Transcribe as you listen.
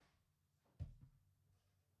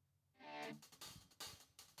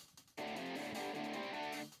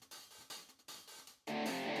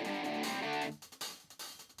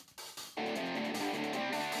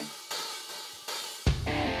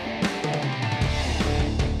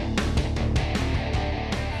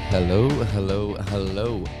Hello,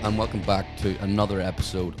 and welcome back to another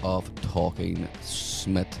episode of Talking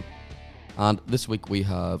Smith. And this week we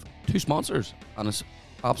have two sponsors, and it's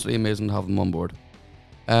absolutely amazing to have them on board.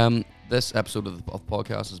 This episode of the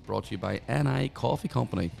podcast is brought to you by NI Coffee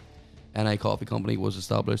Company. NI Coffee Company was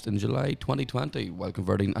established in July 2020 while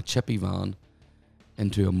converting a chippy van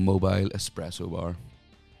into a mobile espresso bar,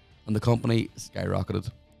 and the company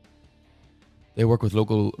skyrocketed. They work with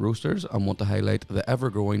local roasters and want to highlight the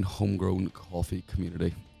ever-growing homegrown coffee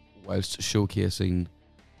community whilst showcasing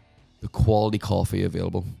the quality coffee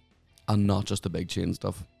available and not just the big chain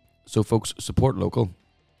stuff. So folks, support local.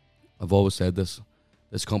 I've always said this.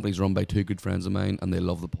 This company's run by two good friends of mine and they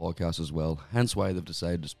love the podcast as well, hence why they've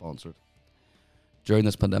decided to sponsor it. During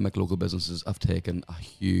this pandemic, local businesses have taken a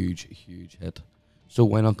huge hit. So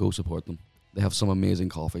why not go support them? They have some amazing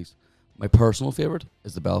coffees. My personal favourite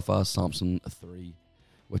is the Belfast Samson 3,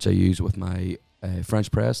 which I use with my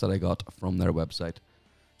French press that I got from their website.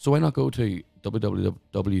 So why not go to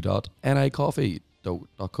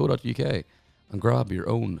www.nicoffee.co.uk and grab your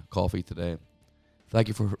own coffee today. Thank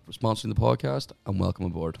you for sponsoring the podcast and welcome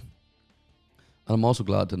aboard. And I'm also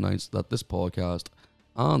glad to announce that this podcast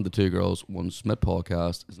and the Two Girls One Smith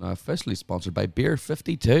podcast is now officially sponsored by Beer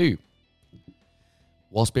 52.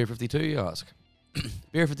 What's Beer 52, you ask?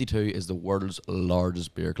 Beer 52 is the world's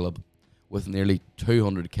largest beer club with nearly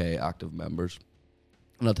 200k active members.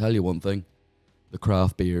 And I'll tell you one thing, the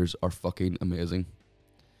craft beers are fucking amazing.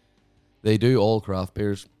 They do all craft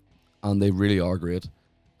beers and they really are great.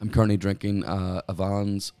 I'm currently drinking a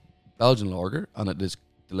Vans Belgian lager and it is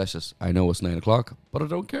delicious. I know it's 9 o'clock, but I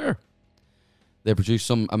don't care. They produce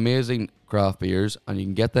some amazing craft beers and you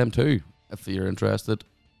can get them too. If you're interested,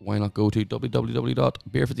 why not go to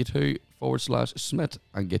www.beer52.com/Smith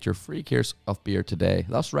and get your free case of beer today.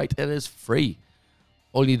 That's right, it is free.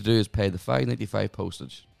 All you need to do is pay the $5.95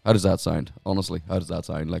 postage. How does that sound? Honestly, how does that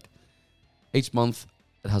sound? Like, each month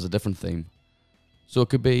it has a different theme. So it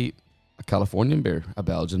could be a Californian beer, a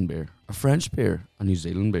Belgian beer, a French beer, a New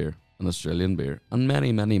Zealand beer, an Australian beer, and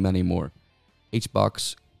many more. Each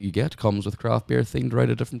box you get comes with craft beer themed right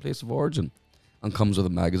at a different place of origin and comes with a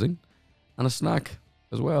magazine and a snack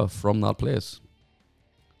as well from that place.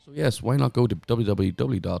 So yes, why not go to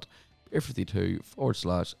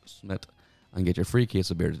www.beer52.com/Smith and get your free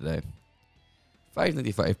case of beer today.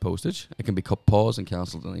 $5.95 postage. It can be cut, paused and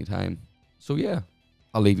cancelled at any time. So yeah,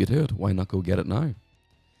 I'll leave you to it. Why not go get it now?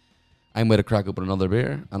 I'm going to crack open another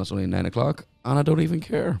beer and it's only 9 o'clock and I don't even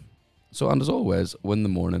care. So, and as always, win the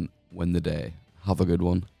morning, win the day. Have a good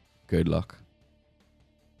one. Good luck.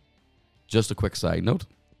 Just a quick side note.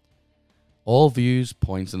 All views,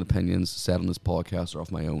 points, and opinions said on this podcast are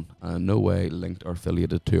of my own and in no way linked or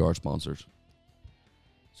affiliated to our sponsors.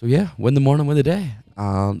 So yeah, win the morning, win the day,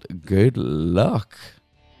 and good luck.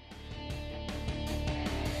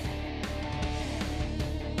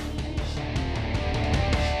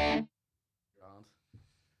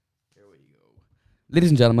 Here we go. Ladies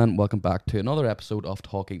and gentlemen, welcome back to another episode of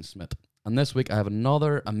Talking Smith. And this week I have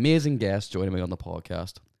another amazing guest joining me on the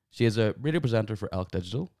podcast. She is a radio presenter for Elk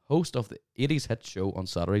Digital, host of the 80s hit show on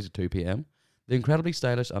Saturdays at 2 p.m, the incredibly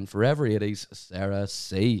stylish and forever 80s Sarah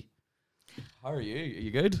C. How are you? Are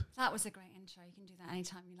you good? That was a great intro. You can do that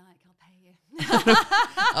anytime you like. I'll pay you.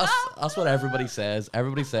 That's what everybody says.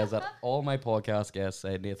 Everybody says that. All my podcast guests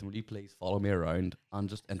say, Nathan, will you please follow me around and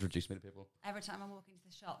just introduce me to people? Every time I'm walking to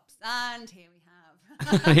the shops. And here we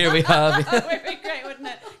have. Here we have. It would be great, wouldn't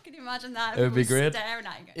it? Can you imagine that? It would be great. Staring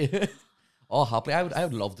at you. Oh, happily. I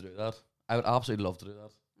would love to do that. I would absolutely love to do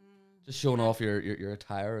that. Just showing off your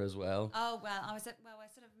attire as well. Oh, well, we're sort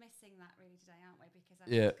of missing that really today, aren't we? Because I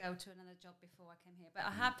had to go to another job before I came here. But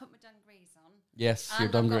I have put my dungarees on. Yes, your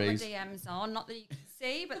and dungarees. I've got my DMs on. Not that you can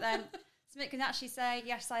see, but then Smith can actually say,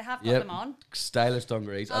 yes, I have got them on. Stylish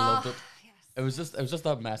dungarees. I loved it. Yes. It was just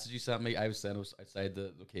that message you sent me. I was saying it was outside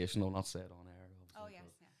the location. I'll not say it on air. Oh, yes,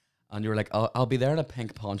 yeah. And you were like, I'll be there in a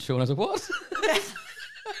pink poncho. And I was like, what?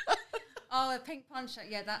 Oh, a pink poncho.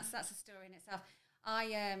 Yeah, that's a story in itself.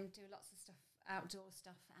 I do lots of stuff, outdoor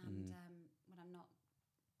stuff, and when I'm not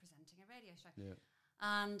presenting a radio show. Yeah.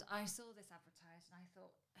 And I saw this advertised, and I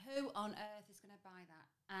thought, who on earth is going to buy that?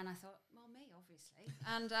 And I thought, well, me, obviously.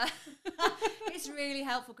 And it's really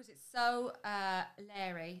helpful because it's so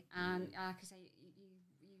leery, and like I say, you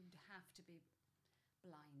have to be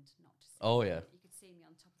blind not to see. Oh yeah. You could see me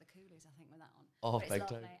on top of the coolers, I think, with that on. Oh, but big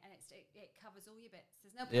it's lovely, time. and it covers all your bits.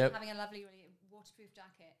 There's no point having a lovely, really waterproof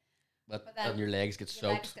jacket. But then your legs get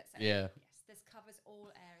soaked. Yeah. Yes, this covers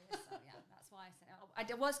all areas. So yeah, that's why I said I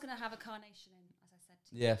was going to have a carnation in, as I said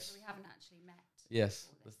to you. Yes. So we haven't actually met. Yes,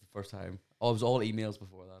 this is the first time. Oh, it was all emails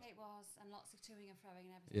before that. It was, and lots of toing and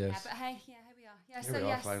froing and Yes. Yeah, but hey, here we are. Yeah, Here so we are,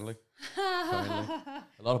 yes. finally.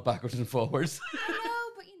 A lot of backwards and forwards. I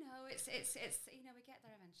know, but it's we get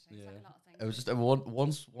there eventually. It's like a lot of things. It was just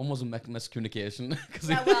one was a miscommunication.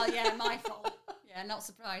 Yeah, my fault. Yeah, not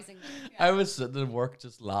surprisingly. Yeah. I was sitting at work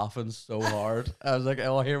just laughing so hard. I was like,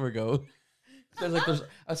 oh, here we go. I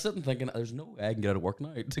was sitting thinking, there's no way I can get out of work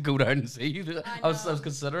now to go down and see you. I was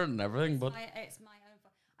considering and everything, but it's my own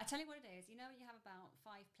fault. I tell you what it is. You have about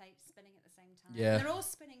 5 plates spinning at the same time. Yeah. And they're all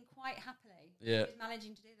spinning quite happily. Yeah. Who's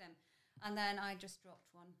managing to do them. And then I just dropped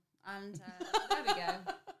one. And there we go.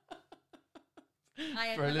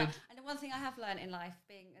 Brilliant. And the one thing I have learned in life,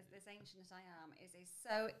 being as ancient as I am, is it's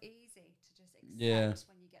so easy to just accept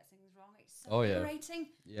when you get things wrong. It's so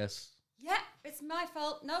liberating. Yes. Yeah, it's my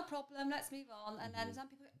fault. No problem. Let's move on. And then some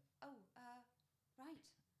people go, right.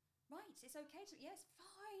 It's okay to, yes,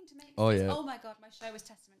 fine to make mistakes. Oh my God, my show is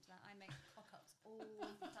testament to that. I make cock-ups all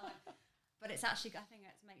the time. But it's actually, I think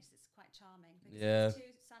it makes it quite charming. Because it's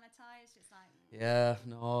too sanitized. It's like...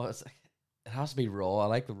 It has to be raw. I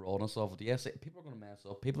like the rawness of it. Yes, people are going to mess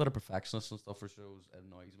up. People that are perfectionists and stuff for shows, it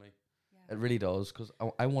annoys me. Yeah. It really does, because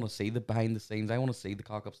I want to see the behind the scenes. I want to see the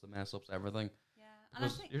cock-ups, the mess-ups, everything. Yeah. And I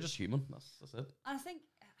think you're just human. That's it. And I think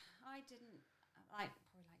I didn't,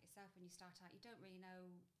 probably like yourself, when you start out, you don't really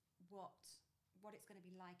know what it's going to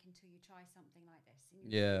be like until you try something like this. And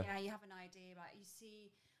you have an idea, right? You see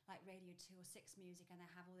like Radio 2 or 6 Music, and they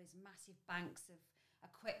have all these massive banks of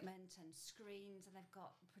equipment and screens, and they've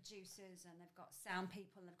got producers and they've got sound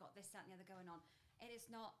people and they've got this, that and the other going on. It is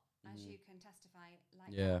not, as you can testify,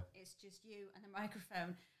 like that. It's just you and a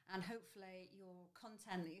microphone, and hopefully your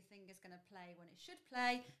content that you think is going to play when it should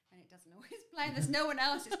play, and it doesn't always play. There's no one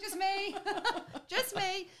else. It's just me. Just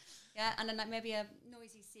me. Yeah, and then like maybe a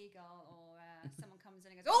noisy seagull or someone comes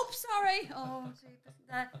in and goes, "Oh, sorry. Oh,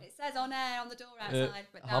 it says on air on the door outside."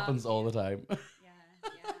 But it happens all the time. Yeah.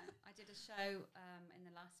 I did a show in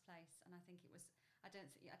the last place, and I think it was. I don't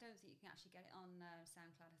think you can actually get it on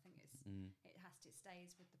SoundCloud. I think it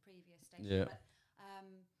stays with the previous station. Yeah. But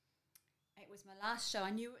it was my last show.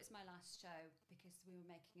 I knew it was my last show because we were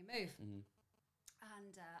making a move,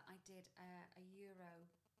 and I did a Euro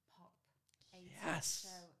pop 80s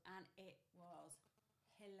show, and it was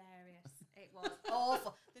hilarious. It was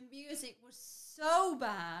awful. The music was so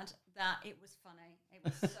bad that it was funny. It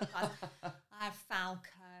was so bad. I had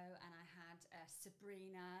Falco, and I had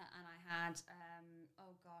Sabrina, and I had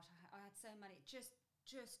I had so many just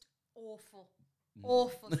awful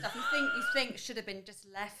stuff. You think should have been just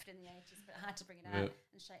left in the 80s, but I had to bring it out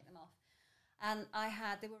and shake them off. And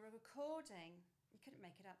they were recording. You couldn't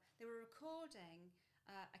make it up. They were recording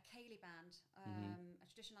a Cayley band, a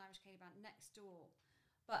traditional Irish Cayley band, next door.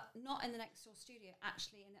 But not in the next door studio,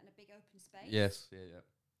 actually in a big open space. Yes, yeah.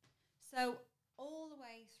 So all the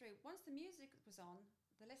way through, once the music was on,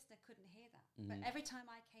 the listener couldn't hear that. But every time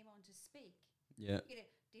I came on to speak,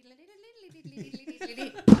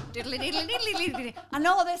 and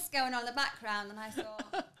all this going on in the background, and I thought,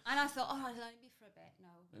 oh, it'll only be for a bit.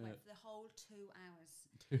 No, it went for the whole 2 hours.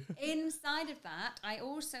 Inside of that, I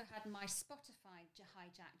also had my Spotify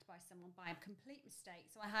hijacked by someone by a complete mistake.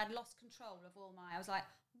 So I had lost control of I was like,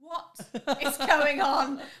 what is going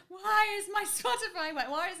on? Why is my Spotify,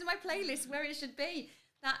 why isn't my playlist where it should be?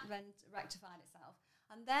 That then rectified itself.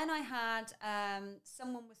 And then I had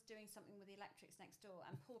someone was doing something with the electrics next door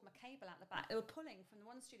and pulled my cable out the back. They were pulling from the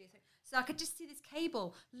one studio thing. So I could just see this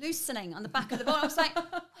cable loosening on the back of the board. I was like,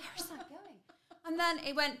 where is that going? And then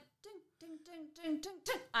it went ding, ding, ding, ding, ding,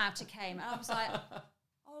 ding. Out it came. And I was like,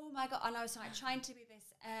 oh my God. And I was like trying to be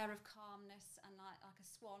this air of calmness and like a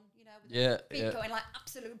swan, with the feet going like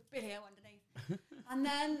absolute bilio underneath. And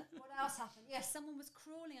then what else happened? Yes, someone was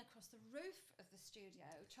crawling across the roof of the studio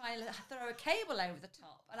trying to throw a cable over the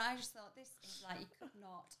top. And I just thought, this is like, you could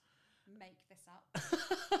not make this up.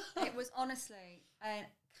 It was honestly a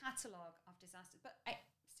catalogue of disasters. But I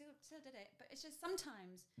still did it. But it's just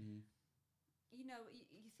sometimes, you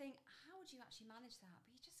think, how would you actually manage that? But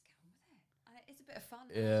you just get on with it. And it's a bit of fun.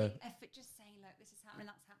 Yeah. If it just saying, look, this is happening,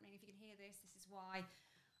 that's happening. If you can hear this is why.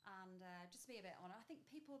 And just be a bit honest. I think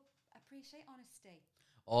people appreciate honesty.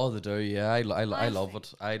 Oh, they do. Yeah, I love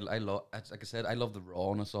it. I love, like I said, I love the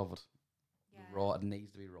rawness of it. Yeah. The raw. It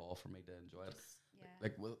needs to be raw for me to enjoy it. Yeah.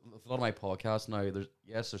 Like with a lot of my podcasts now,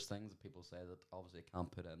 there's things that people say that obviously I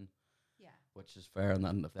can't put in. Yeah. Which is fair, and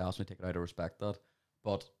then if they ask me to take it out, I respect that.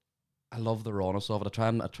 But I love the rawness of it. I try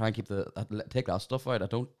and keep take that stuff out. I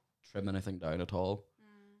don't trim anything down at all.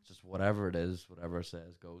 It's just whatever it is, whatever it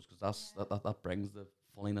says goes, because that brings the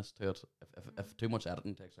funniness to it. If too much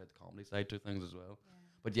editing takes out the comedy side to things as well. Yeah.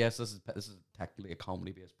 But yes, this is technically a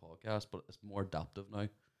comedy based podcast, but it's more adaptive now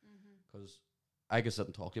because I can sit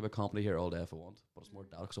and talk to you about comedy here all day if I want, but it's more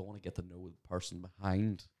that because I want to get to know the person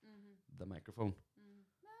behind the microphone.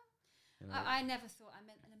 No. You know? I never thought, I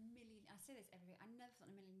say this every week, I never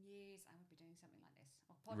thought in a million years I would be doing something like this.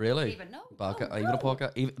 Or podcast Really? Even. No. Even a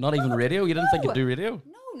podcast? Not even radio? You didn't think you'd do radio?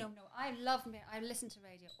 No. I listen to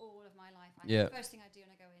radio all of my life. The first thing I do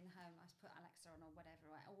when I go in home, I put Alexa on or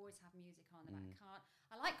whatever. I always have music on. And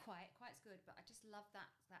I like quiet. Quiet's good, but I just love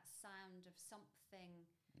that sound of something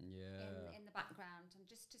in the background. And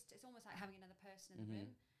just it's almost like having another person in the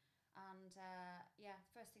room. And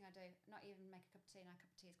first thing I do, not even make a cup of tea. Now, a cup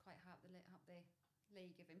of tea is quite high up the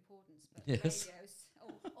league of importance, but radios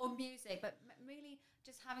or music. But really,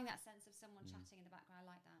 just having that sense of someone chatting in the background,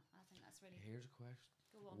 I like that. I think that's really. Here's a question.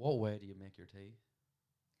 Go on. What way do you make your tea?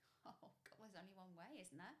 Oh God, there's only one way,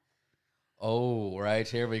 isn't there? Oh, right.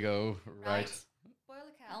 Here we go. Right.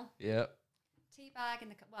 Boil a kettle. Yeah. Tea bag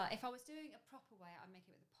in the cup. Well, if I was doing a proper way, I'd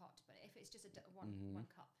make it with a pot. But if it's just one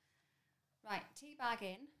cup. Right, tea bag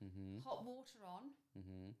in, hot water on,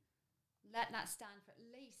 let that stand for at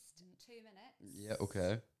least 2 minutes. Yeah,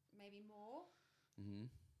 okay. Maybe more.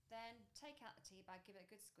 Then take out the tea bag, give it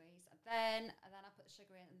a good squeeze, and then I put the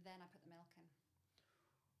sugar in, and then I put the milk in.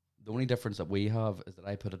 The only difference that we have is that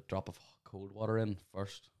I put a drop of cold water in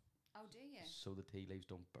first. Oh, do you? So the tea leaves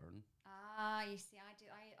don't burn. Ah, you see, I do.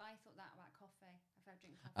 I thought that about coffee. If I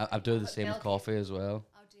drink coffee, I do the same with coffee as well.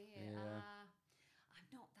 Oh, do you? Yeah. I'm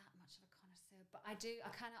not that much of a connoisseur, but I do.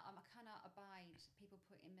 I cannot abide people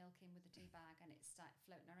putting milk in with the tea bag and it's like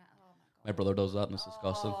floating around. Oh my God. My brother does that and it's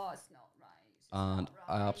disgusting. Oh, it's not right. And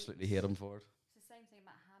I absolutely hate him for it. It's the same thing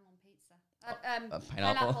about ham on pizza.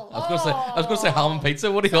 Pineapple. I was gonna say ham and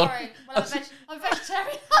pizza. What are you on? Sorry, well, I'm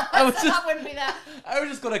vegetarian. That wouldn't be that. I was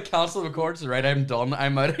just gonna cancel the record. So right, I'm done.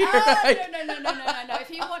 I'm out of here.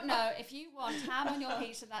 No. If you want ham on your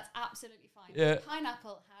pizza, that's absolutely fine. Yeah.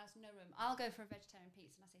 Pineapple has no room. I'll go for a vegetarian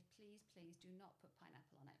pizza, and I say, please do not put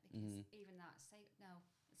pineapple on it because even that,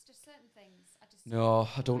 it's just certain things. No,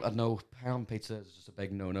 I don't. I know ham pizza is just a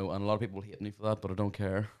big no-no, and a lot of people hate me for that, but I don't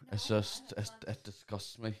care. No, it's just it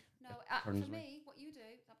disgusts me. No, for me, what you do,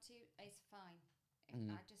 up to you, is fine.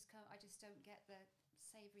 I just don't get the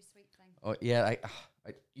savoury sweet thing. Oh yeah,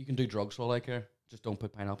 you can do drugs for all I care. Just don't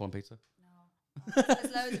put pineapple on pizza. No,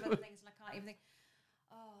 there's loads of other things, and I can't even think.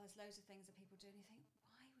 Oh, there's loads of things that people do, and you think,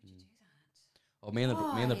 why would you do that? Oh, me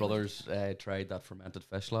and the brothers tried that fermented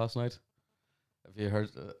fish last night. Have you heard?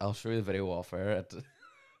 I'll show you the video off air. Is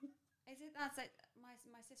it? That's like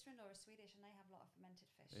my sister-in-law is Swedish, and they have a lot of fermented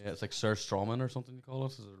fish. Yeah, it's like Surströmming or something you call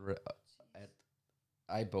it.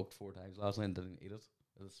 I booked 4 times last night and didn't eat it.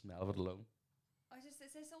 The smell of it alone. Oh, is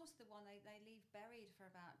this also the one they leave buried for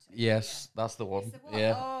about 2 Yes, that's the one.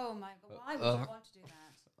 Yeah. Oh my God, why would you want to do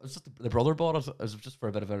that? It's just the brother bought it. It was just for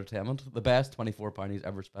a bit of entertainment. The best £24 he's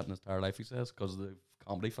ever spent in his entire life, he says, because of the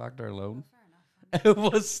comedy factor alone. Oh, fair enough. It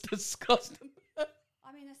was disgusting.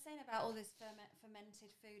 I mean, they're saying about all this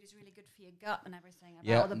fermented food is really good for your gut and everything.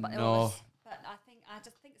 But I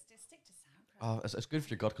just think it's just stick to sauerkraut. Oh, it's good for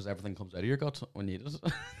your gut because everything comes out of your gut when you eat it.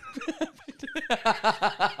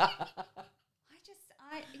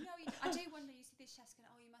 I do wonder. You see these chefs going,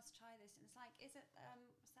 "Oh, you must try this," and it's like, is it?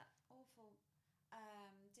 What's that awful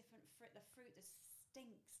different fruit? The fruit that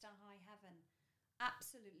stinks to high heaven.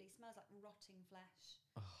 Absolutely smells like rotting flesh.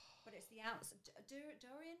 But it's the outside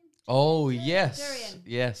durian. Oh yes, durian.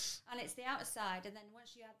 Yes. And it's the outside, and then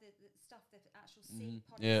once you add the stuff, the actual seed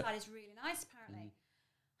pod inside is really nice. Apparently,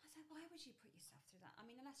 I was like, why would you put yourself through that? I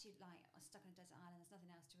mean, unless you are stuck on a desert island, there's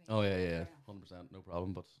nothing else to eat. Oh yeah, 100%, no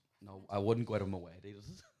problem. But no, I wouldn't go out of my way to eat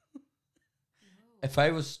it. If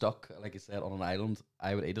I was stuck, like you said, on an island,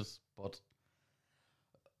 I would eat it. But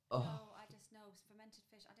no, I just know fermented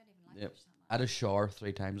fish. I don't even like fish that much. I had a shower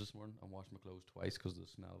 3 times this morning and washed my clothes twice because the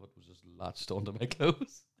smell of it was just latched onto my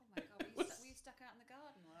clothes. Oh my God, were you stuck out in the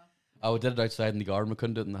garden? Or? I did it outside in the garden. We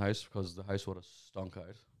couldn't do it in the house because the house would have stunk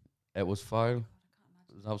out. It was foul. God, I can't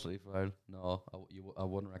imagine. It was absolutely foul. No, I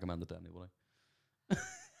wouldn't recommend it to anybody.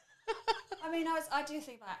 I mean, I do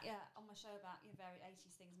think about, on my show about very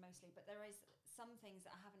 80s things mostly, but there is some things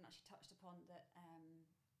that I haven't actually touched upon that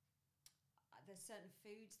there's certain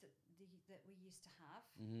foods that we used to have.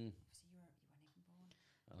 Obviously, you weren't even born.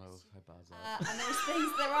 Oh, how bad is that? And there's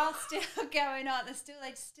things that are still going on. They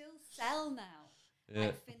still sell now.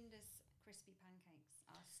 Yeah. Like Finder's crispy pancakes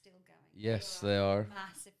are still going. Yes, they are.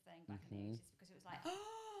 Massive thing back in the 80s because it was like,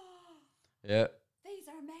 yeah. These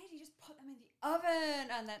are amazing. You just put them in the oven,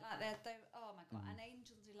 and they're oh my God. And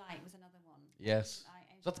Angel Delight was another one. Yes.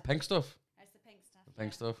 Is that the pink stuff? It's the pink stuff. The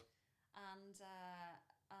pink stuff. And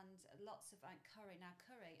lots of curry. Now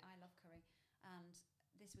curry, I love curry, and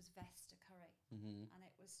this this was Vesta curry, Mm-hmm. and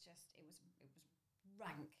it was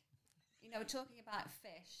rank. You know, talking about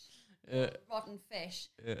fish, rotten fish.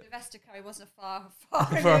 The Vesta curry wasn't far Far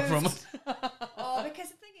from it. Oh, because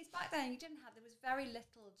the thing is, back then there was very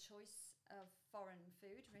little choice of foreign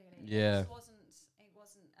food, really. Yeah. It wasn't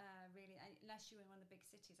really, unless you were in one of the big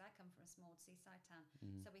cities. I come from a small seaside town,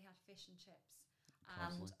 so we had fish and chips,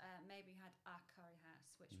 Constantly. and maybe we had our curry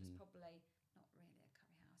house, which was probably not really a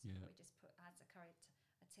curry house. Yeah. We just had a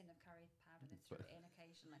tin of curry powder and threw it in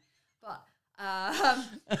occasionally, but.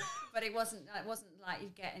 But it wasn't like you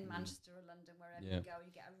get in Manchester or London, wherever you go,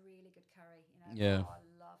 you get a really good curry. You know, Yeah. I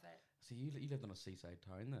love it. So you lived in a seaside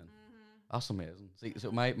town then? Mm-hmm. That's amazing. See,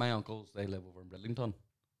 so my uncles, they live over in Bridlington.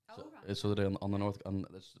 So, Right. so they're on the north, and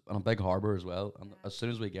it's on a big harbour as well. And Yeah. as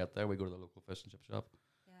soon as we get there, we go to the local fish and chip shop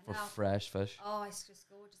for Now, fresh fish. oh, it's just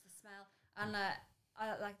gorgeous, the smell. And I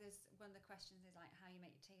like there's one of the questions is like how you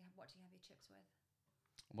make your tea. What do you have your chips with?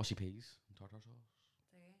 Mushy peas and tartar sauce.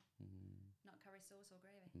 Do you? Not curry sauce or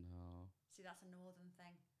gravy? No. See, that's a northern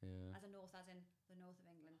thing. Yeah. As in the north of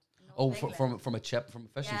England. From a chip, from a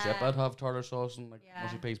fish and chip, I'd have tartar sauce and like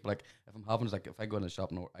mushy peas. But like if I'm having, like if I go in the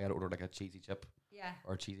shop and I gotta order like a cheesy chip. Yeah.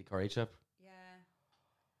 Or a cheesy curry chip. Yeah.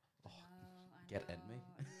 Oh, I get know, in me.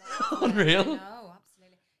 Unreal. No,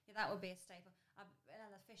 absolutely. Yeah, that would be a staple.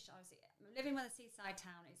 The fish, obviously, living in a seaside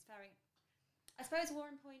town, it's very. I suppose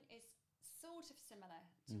Warren Point is sort of similar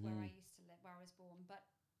to where I used to live, where I was born, but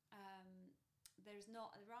there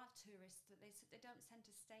are tourists that they don't tend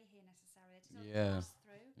to stay here necessarily. They just don't pass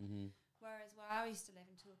through. Whereas where I used to live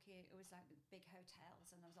in Torquay, it was like big hotels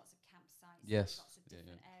and there was lots of campsites. Yes. Lots of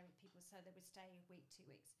different area people, so they would stay a week, 2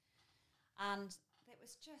 weeks. And it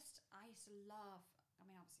was just, I used to love, I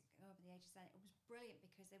mean, obviously, over the ages then, it was brilliant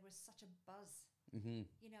because there was such a buzz. You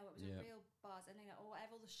know, it was a real buzz. And, you know, all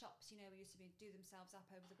the shops, you know, used to do themselves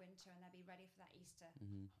up over the winter and they'd be ready for that Easter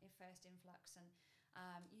first influx. And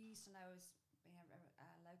you used to know as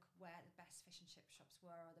local where the best fish and chip shops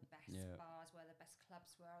were, or the best bars, where the best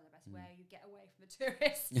clubs were, or the best where you get away from the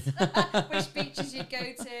tourists, which beaches you go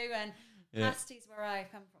to, and pasties where I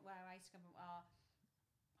used to come from, are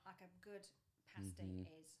like a good pasty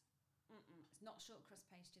is. It's not short crust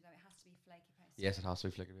pastry though; it has to be flaky pastry. Yes, it has to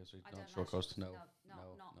be flaky pastry. Not short crust. No, it's not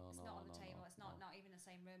on the table. It's not even in the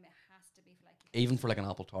same room. It has to be flaky. Even for like an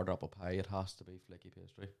apple tart or apple pie, it has to be flaky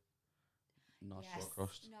pastry. Not short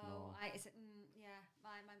crust. No.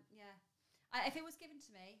 If it was given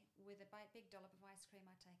to me with a big dollop of ice cream,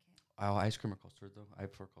 I'd take it. Oh, ice cream or custard though. I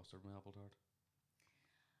prefer custard with apple tart.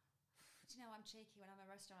 Do you know I'm cheeky when I'm at a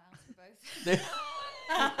restaurant? I ask for both.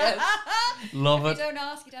 Love it. If you don't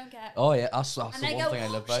ask, you don't get. Oh yeah, that's the one thing I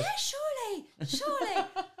live by. Yeah, surely. And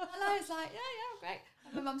I was like, yeah, great.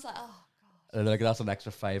 And my mum's like, oh god. And like that's an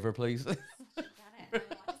extra $5, please. Get it.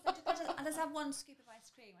 And just have one scoop of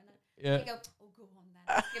ice cream, and then they go, oh, go on then.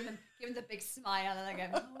 Give them the big smile, and they go,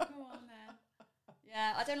 oh, go on then.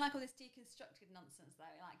 Yeah, I don't like all this deconstructed nonsense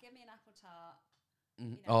though. Like, give me an apple tart.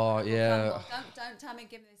 You know, Don't tell me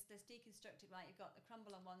give me this deconstructed. Like, you've got the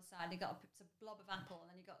crumble on one side, you've got a blob of apple, and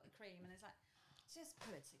then you've got the cream, and it's like, just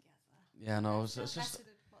put it together. Yeah, no, it's just.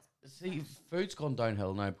 See, food's gone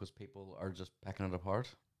downhill now because people are just picking it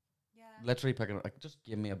apart. Yeah. Literally picking it. Like, just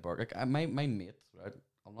give me a burger. Like, my mate, right?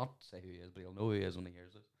 I'll not say who he is, but he'll know who he is when he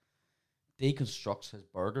hears this. Deconstructs his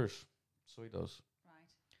burgers, so he does. Right.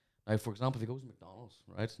 Now, for example, if he goes to McDonald's,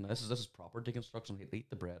 right? Now this is proper deconstruction. He'll eat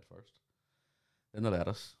the bread first, then the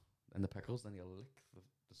lettuce, then the pickles, then he'll lick the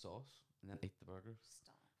sauce, and then eat the burgers.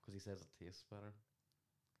 Stop. Because he says it tastes better.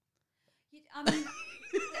 I mean,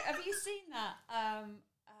 have you seen that?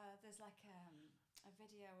 There's like a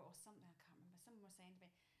video or something, I can't remember. Someone was saying to me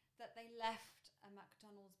that they left a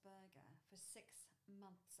McDonald's burger for 6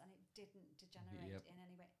 months and it didn't degenerate in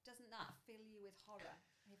any way. Doesn't that fill you with horror?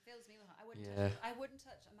 It fills me with horror. I wouldn't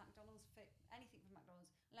touch a McDonald's anything from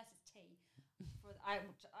McDonald's unless it's tea. I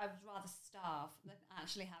would rather starve than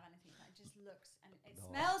actually have anything that just looks and it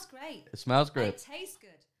smells great. It smells great. It tastes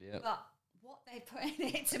good. Yeah. But what they put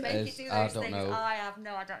in it to make it do those things, know. I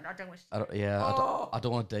don't wish to. I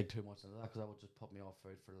don't want to dig too much into that because that would just put me off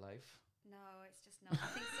food for life. No, it's just not. I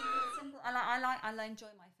think simple. I enjoy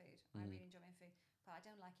my food. I really enjoy my food, but I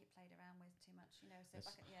don't like it played around with too much. You know, so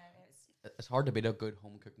it's hard to beat a good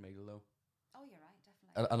home cooked meal though. Oh, you're right,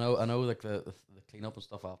 definitely. I know. Like the clean up and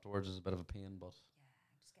stuff afterwards is a bit of a pain, but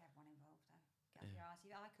just get everyone involved. Get your ass.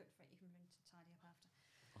 I cook for it. You can bring to tidy up after.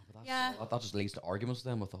 But that just leads to arguments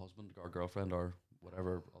then with the husband or girlfriend or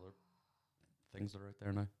whatever other things that are out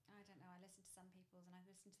there now. I don't know. I listen to some people's and I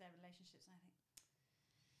listen to their relationships and I think,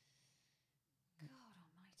 God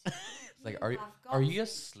Almighty. It's like, are you a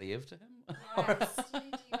slave to him? Yes,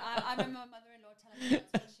 you do. I remember my mother-in-law telling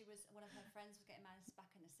once when she was, one of her friends was getting married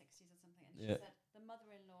back in the 60s or something, and she said, the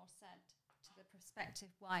mother-in-law said to the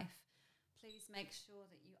prospective wife, please make sure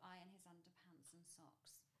that you iron his underpants and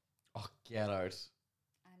socks. Oh, get out. This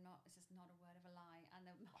is not a word of a lie.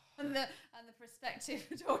 And the prospective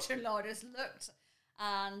daughter-in-law just looked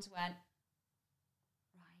and went,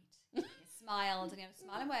 right. Smiled, and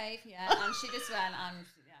smile and wave, and she just went,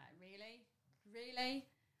 really?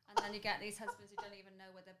 And then you get these husbands who don't even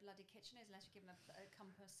know where their bloody kitchen is unless you give them a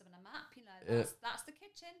compass and a map. That's the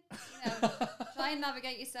kitchen. Try and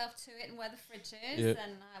navigate yourself to it and where the fridge is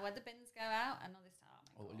and where the bins go out and all this.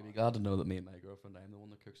 Well, you'll be glad to know that me and my girlfriend, I'm the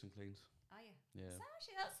one that cooks and cleans. Are you? Yeah. So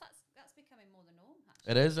actually, that's becoming more the norm.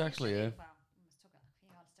 Actually, it is actually. Yeah. Well, we must talk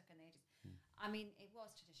about stuck in the ages. I mean, it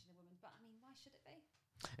was traditionally women, but I mean, why should it be?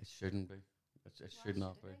 It shouldn't be. It should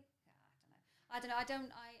not be. I don't know.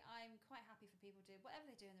 I'm quite happy for people to do whatever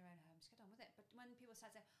they do in their own homes. Get on with it. But when people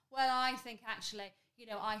start saying, well, I think actually,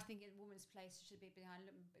 I think a woman's place should be behind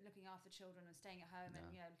looking after children and staying at home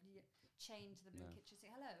and, chained to the kitchen.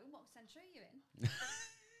 Say, hello, what century are you in?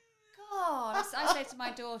 God, I say to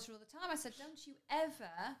my daughter all the time, I said, don't you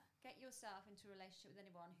ever get yourself into a relationship with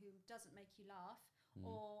anyone who doesn't make you laugh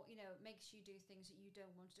or, makes you do things that you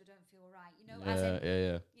don't want to or don't feel right.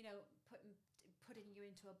 Putting you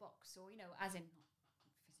into a box or, as in not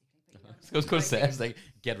physically. But, I was going to say, like,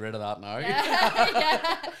 get rid of that now.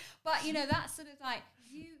 Yeah. But, that's sort of like,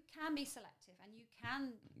 you can be selective and you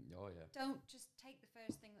can, don't just take the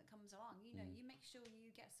first thing that comes along. You make sure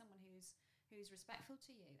you get someone who's respectful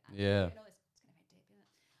to you. And it's going to be deep, isn't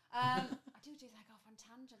it? I do like off on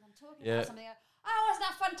tangent. I'm talking about something. Wasn't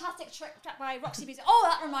that fantastic trip by Roxy Music? Oh,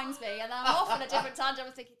 that reminds me. And then I'm off on a different tangent.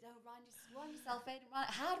 I was thinking, wind yourself in.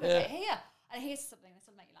 How do we get here? And here's something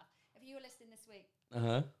that'll make you laugh. If you were listening this week,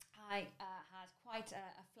 I had quite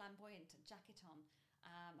a flamboyant jacket on,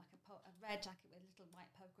 like a red jacket with little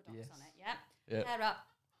white polka dots on it. Yeah. Hair up.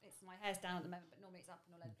 My hair's down at the moment, but normally it's up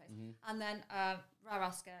and all over the place. And then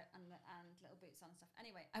rah skirt and little boots on and stuff.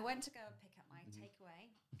 Anyway, I went to go and pick up my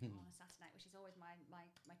takeaway on a Saturday night, which is always my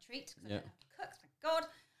treat because I don't have to cook, thank God.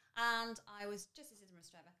 And I was this is in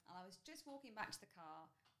Rostreva, and I was just walking back to the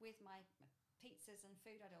car with my pizzas and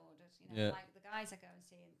food I'd ordered, like the guys I go and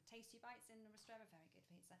see in Tasty Bites in Rostreva, very good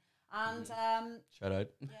pizza. And shout out.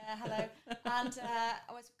 Yeah, hello. And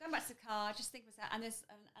I was going back to the car, just thinking about that, and there's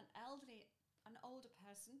an older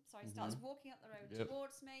person, starts walking up the road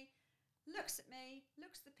towards me, looks at me,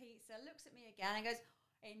 looks at the pizza, looks at me again, and goes,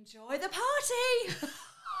 enjoy the party.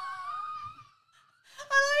 And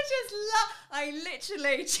I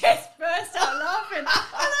literally just burst out laughing. And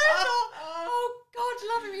I thought, oh God,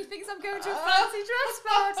 loving me thinks I'm going to a fancy dress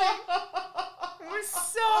party. It was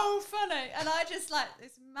so funny. And I just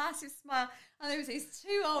this massive smile. And there was these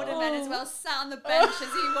two older men as well sat on the bench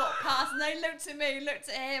as he walked past, and they looked at me, looked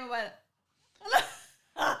at him, and went,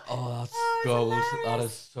 oh, that's gold. That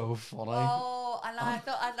is so funny. Oh, and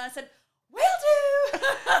I said, will do.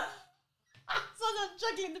 So I'm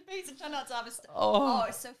juggling the pizza, trying not to have a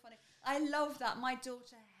it's so funny. I love that. My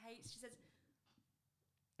daughter hates. She says,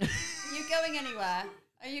 "Are you going anywhere?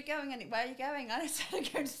 Are you going anywhere? Where are you going?" And I said, "I'm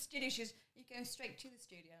going to the studio." She goes, "You're going straight to the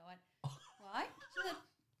studio." I went, "Why?" She said,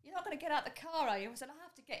 "You're not going to get out the car, are you?" I said, "I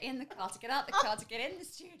have to get in the car to get out the car to get in the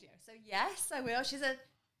studio." So yes, I will. She said,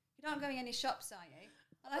 "You're not going any shops, are you?"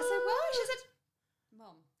 And I said, "Why?" She said,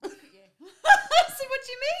 "Mum, look at you." I said, "What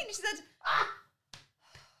do you mean?" She said,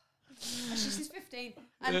 she's 15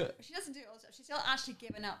 and she doesn't do it all the time. She's not actually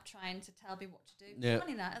given up trying to tell me what to do. It's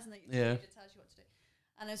funny that, isn't it? It tells you what to do.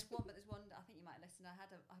 And there's one, I think you might listen. I had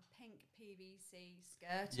a pink PVC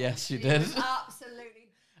skirt. Yes, you did. Absolutely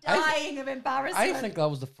dying of embarrassment. I think that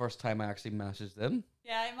was the first time I actually messaged in.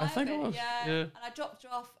 Yeah, it might have been. Yeah. And I dropped her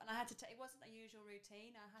off, and I had to it wasn't a usual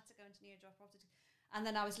routine. I had to go into New York, drop her off. And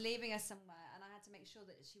then I was leaving her somewhere, and I had to make sure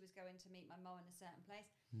that she was going to meet my mum in a certain place.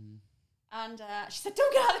 And she said,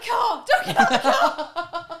 "Don't get out of the car! Don't get out of the car!"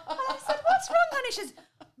 And I said, "What's wrong, honey?" She says,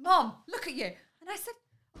 "Mum, look at you." And I said,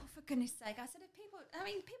 "Oh, for goodness sake." I said,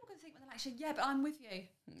 people can think when they're like, "Yeah, but I'm with you."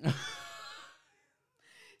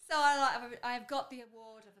 So I've got the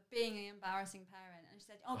award of being an embarrassing parent. And she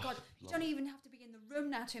said, "Oh God, you don't even have to be in the room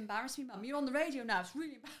now to embarrass me, Mum. You're on the radio now. It's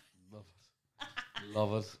really embarrassing." Love it.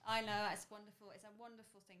 Love it. I know, it's wonderful. It's a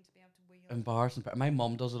wonderful thing to be able to wield. Embarrassing. My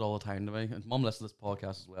mum does it all the time to me. And mum listens to this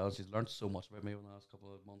podcast as well. She's learned so much about me in the last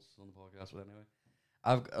couple of months on the podcast. But anyway,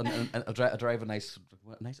 I drive a nice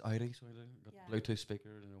Audi, so I do. Got Bluetooth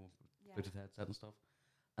speaker, Bluetooth headset and stuff.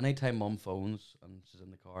 And anytime mum phones and she's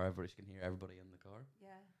in the car, she can hear everybody in the car.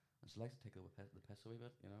 Yeah. And she likes to take the piss a wee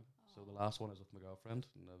bit, So the last one I was with my girlfriend,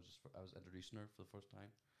 and I was introducing her for the first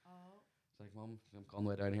time. Oh. So like, Mum, I'm on the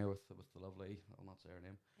way down here with the lovely, I'll not say her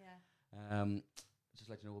name. Yeah. Just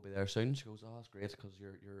like, we'll be there soon. She goes, oh, that's great, because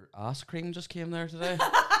your ass cream just came there today.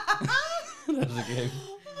 That's a game.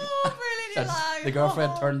 Oh, brilliant. Like, the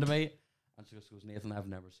girlfriend turned to me, and she just goes, Nathan, I've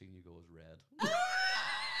never seen you go as red.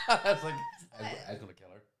 I was like, I was going to kill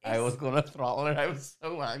her. I was going to throttle her. I was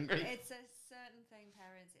so angry. It's a certain thing,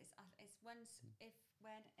 parents. It's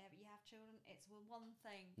whenever you have children, it's one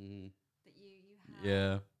thing that you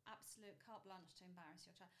have absolute carte blanche to embarrass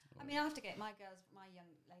your child. I mean, I have to get my young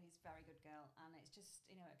lady's a very good girl, and it's just,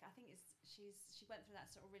 I think she went through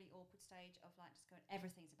that sort of really awkward stage of like just going,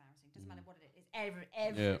 everything's embarrassing. Doesn't matter what it is,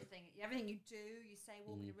 everything you do, you say,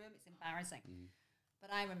 walk in a room, it's embarrassing. But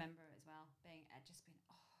I remember as well being oh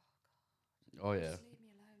God, oh yeah, just leave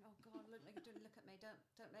me alone. Oh God, look at me.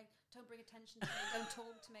 Don't bring attention to me. Don't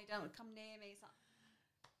talk to me. Don't come near me. It's like,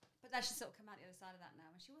 but then she's sort of come out the other side of that now,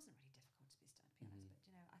 and she wasn't really difficult to be honest.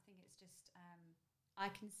 But I think it's just I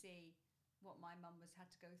can see what my mum had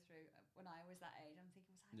to go through when I was that age. I'm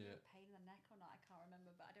thinking, was I a pain in the neck or not? I can't remember,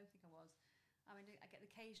 but I don't think I was. I mean, I get the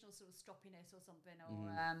occasional sort of stroppiness or something, or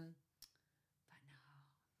but no,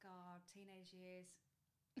 God, teenage years,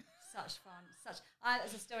 such fun.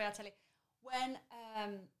 There's a story I'll tell you.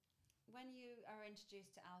 When you are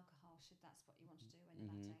introduced to alcohol, that's what you want to do when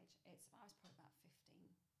you're that age. I was probably about 15,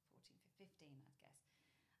 I guess.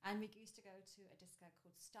 And we used to go to a disco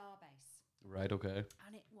called Starbase. Right, okay.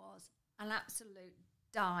 And it was an absolute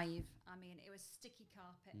dive. I mean, it was sticky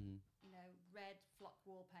carpet, red flock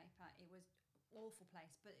wallpaper. It was an awful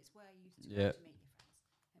place, but it's where you used to go to meet your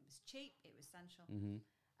friends. It was cheap, it was sensual.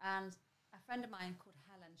 And a friend of mine called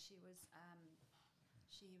Helen, she was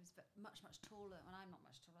much taller, and I'm not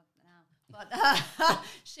much taller now, but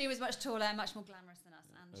she was much taller and much more glamorous than us.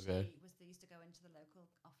 And they used to go into the local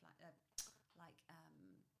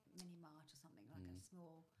mini mart or something, like a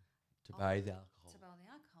small to buy the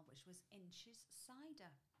alcohol, which was Inch's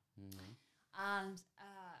cider. And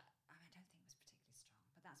I don't think it was particularly strong,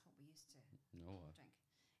 but that's what we used to drink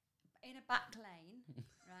in a back lane,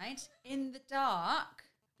 right, in the dark,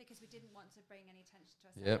 because we didn't want to bring any attention to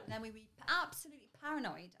ourselves. And then we were absolutely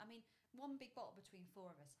paranoid. I mean, one big bottle between four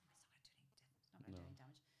of us, it's not going to do any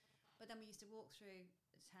damage. But then we used to walk through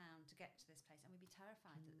the town to get to this place, and we'd be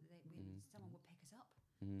terrified that someone would pick us up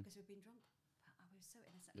because we'd been drunk. But I was so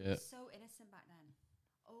innocent. I was so innocent back then.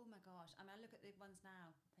 Oh my gosh. I mean, I look at the ones now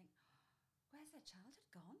and think, where's their childhood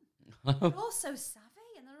gone? They're all so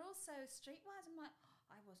savvy, and they're all so streetwise. I'm like,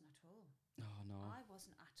 I wasn't at all. Oh no, I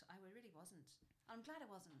wasn't I really wasn't. I'm glad I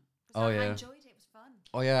wasn't. I enjoyed it. It was fun.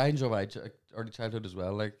 Oh yeah, I enjoyed my early childhood as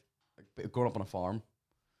well. Like growing up on a farm.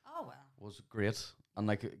 Oh well. Was great, and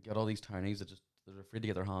like get all these townies that they're afraid to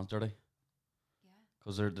get their hands dirty. Yeah.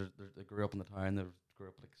 Because they grew up in the town. They grew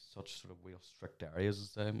up like such sort of real strict areas, as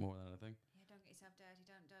say, more than anything. Yeah, don't get yourself dirty.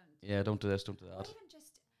 Don't. Yeah, don't do this, don't do that. Or even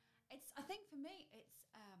just, I think for me, it's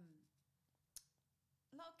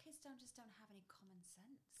a lot of kids don't have any common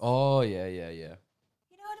sense. Oh yeah. You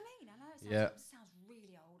know what I mean? I know it sounds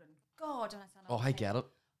really old, and God, don't I sound old? Oh, I get it.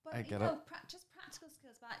 But I get it. Just practical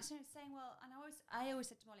skills. But saying, well, and I always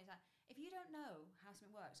said to Molly, like, if you don't know how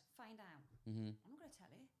something works, find out. I'm not going to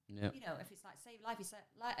tell you. Yeah. If it's like save life,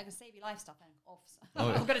 I can save your life stuff. Then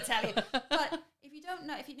Oh, I'm going to tell you. But if you don't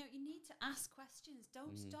know, you need to ask questions.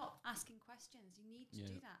 Don't stop asking questions. You need to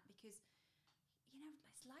do that because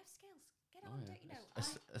it's life skills. Get on to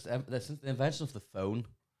it. Since the invention of the phone.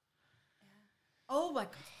 Oh my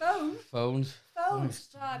God, phones. No,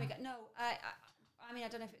 I mean,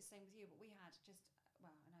 I don't know if it's the same with you, but we had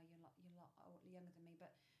I know you're a lot younger than me,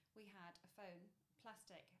 but we had a phone,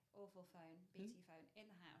 plastic, awful phone, BT phone, in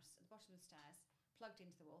the house, at the bottom of the stairs, plugged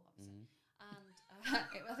into the wall, obviously. And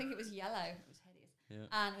I think it was yellow, it was hideous.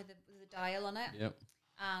 Yeah. And with a dial on it. Yep.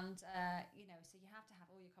 And, so you have to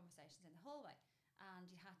have all your conversations in the hallway. And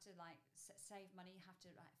you have to save money. You have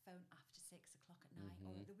to phone after 6 o'clock at night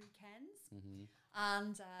or at the weekends.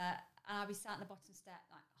 And I'll be sat on the bottom step,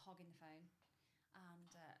 hogging the phone.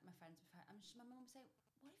 And my friends would phone. My mum would say,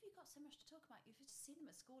 "What have you got so much to talk about? You've just seen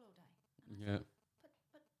them at school all day." And but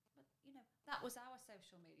that was our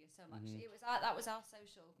social media so much. It was that was our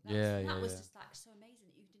social. That was just so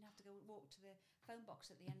amazing that you didn't have to go walk to the phone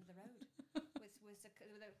box at the end of the road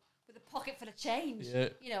with a pocket full of change.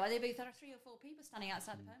 Yeah. There are 3 or 4 people standing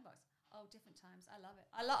outside the phone box. Oh, different times. I love it.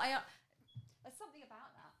 There's something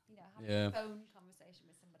about that. Having a phone conversation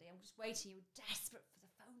with somebody. I'm just waiting. You were desperate for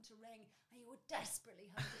the phone to ring, and you were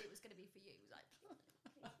desperately hoping it was going to be for you. It was like,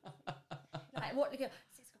 what? 6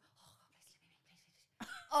 o'clock. Oh God, please.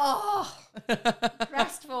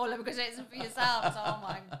 crestfallen because it isn't for yourselves. Oh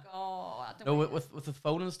my god! No, with the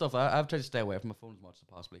phone and stuff, I've tried to stay away from my phone as much as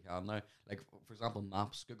I possibly can now. Like for example,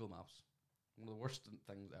 maps, Google Maps, one of the worst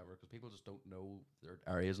things ever because people just don't know their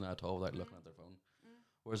areas now at all without looking at their phone.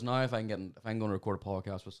 Whereas now, if I'm going to record a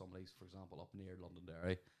podcast with somebody, for example, up near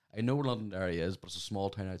Londonderry, I know where Londonderry is, but it's a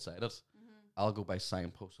small town outside it. I'll go by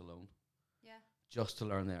signposts alone. Yeah. Just to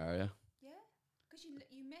learn the area. Yeah, because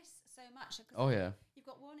you miss so much. Oh yeah. You've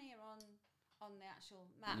got one ear on the actual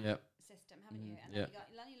map system, haven't you? And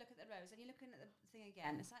then you look at the roads, and you're looking at the thing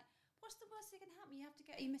again. It's like, what's the worst that can happen?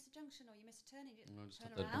 You miss a junction or you miss a turning. You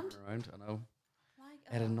turn around. I know. Like,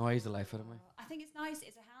 it annoys the life out of me. I think it's nice.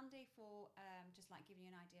 It's a handy for just like giving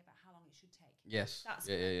you an idea about how long it should take. Yes.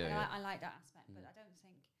 That's I like that aspect, but I don't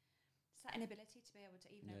think it's that inability to be able to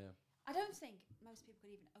even. I don't think most people could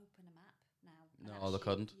even open a map now. No, they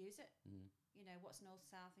couldn't use it. You know what's north,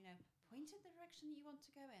 south. You know, point in the direction that you want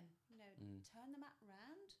to go in. You know, turn the map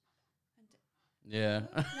round. And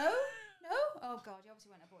no. Oh God, you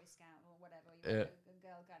obviously weren't a Boy Scout or whatever. You were a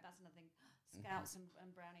Girl Guide. That's another thing. Scouts and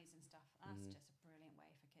brownies and stuff. That's just a brilliant way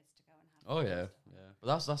for kids to go and have. Oh yeah. But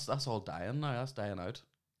that's all dying now. That's dying out.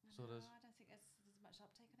 So it is. I don't think there's much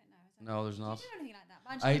uptake on it now. Is there? No, there's not. Do you do anything like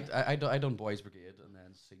that? I done boys brigade and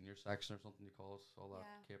then senior section or something you call it, all that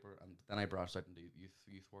caper, and then I branched out into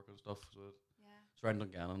youth work and stuff. So around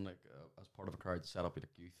Dungannon, like as part of a crowd, set up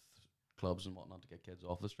like youth clubs and whatnot to get kids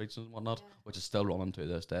off the streets and whatnot, which is still running to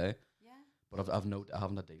this day. Yeah. But I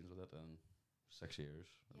haven't had dealings with it in 6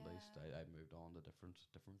 years at least. I moved on to different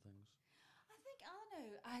things.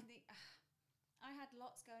 I think I had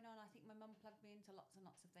lots going on. I think my mum plugged me into lots and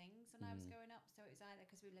lots of things when I was growing up. So it was either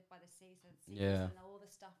because we lived by the sea, so the sea and all the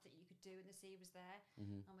stuff that you could do in the sea was there.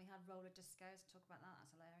 And we had roller discos. Talk about that.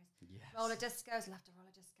 That's hilarious. Yes. Roller discos. Love to roller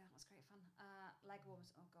disco. That was great fun. Leg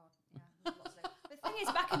warmers. Oh God. Yeah. Lots of the thing is,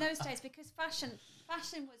 back in those days, because fashion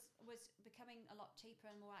was becoming a lot cheaper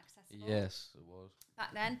and more accessible. Yes, it was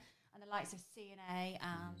back then. And the likes of C&A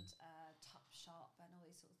and Topshop and all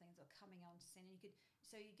these sort of things were coming on to scene. And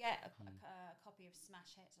you get a copy of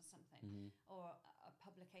Smash Hits or something, or a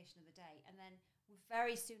publication of the day, and then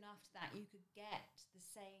very soon after that, you could get the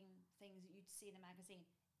same things that you'd see in the magazine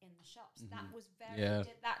in the shops. That was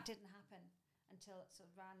that didn't happen until sort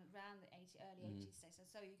of around the early 80s days.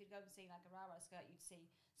 So you could go and see like a Rara skirt, you'd see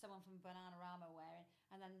someone from Bananarama wearing,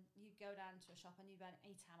 and then you'd go down to a shop and you'd buy an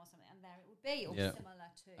A-Tam or something, and there it would be, or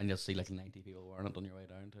similar to. And you'll see like 90 people wearing it on your way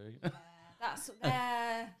down too. That's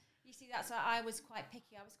you see, that's why I was quite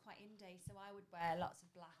picky. I was quite indie, so I would wear lots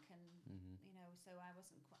of black, and you know, so I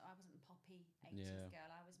wasn't poppy 80s girl.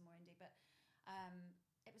 I was more indie, but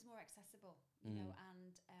it was more accessible, you know,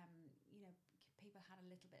 and you know, people had a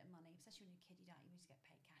little bit of money, especially when you're a kid. You always get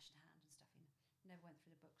paid cash in hand and stuff. You never went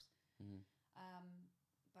through the books.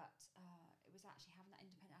 But it was actually having that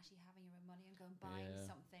independent, actually having your own money and go and buying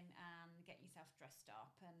something and get yourself dressed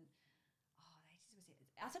up and.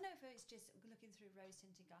 I don't know if it's just looking through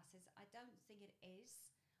rose-tinted glasses. I don't think it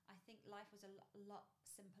is. I think life was a lot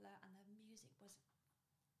simpler, and the music was.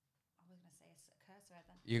 I was going to say a curse word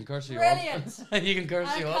then. You can curse you brilliant. You can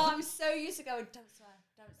curse you on. I'm so used to going, don't swear,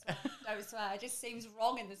 don't swear. It just seems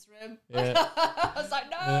wrong in this room. I was like,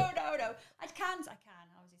 no. I can.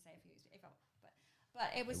 Obviously, say if I.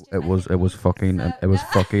 But it was. Just, it was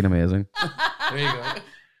fucking amazing. There you go.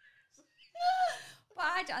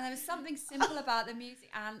 And there was something simple about the music,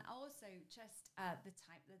 and also just the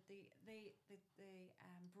type, the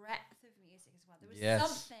breadth of music as well. There was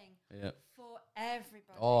something for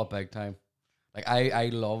everybody. Oh, big time! Like I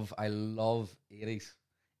love 80s.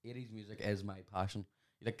 80s music is my passion.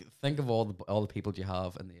 Like think of all the people you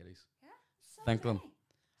have in the 80s. Yeah, think of them.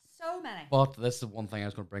 So many. But this is one thing I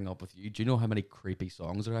was going to bring up with you. Do you know how many creepy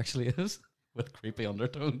songs there actually is with creepy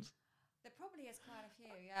undertones?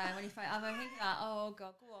 Yeah, when you find, I'm thinking, oh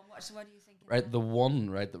God, go on. What do you think? Right, the one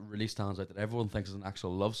that really stands out that everyone thinks is an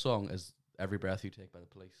actual love song is "Every Breath You Take" by the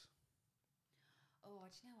Police. Oh,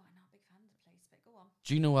 do you know what? I'm not a big fan of the Police, but go on.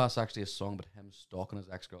 Do you know that's actually a song about him stalking his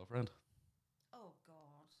ex-girlfriend? Oh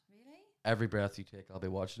God, really? Every breath you take, I'll be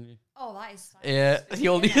watching you. Oh, that is. Yeah,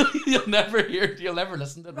 you'll never hear, you'll never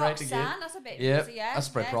listen to it right again. Roxanne, that's a bit. Yeah, that's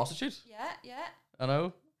about prostitute. Yeah. I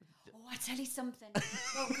know. I tell you something.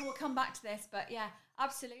 We'll come back to this, but yeah,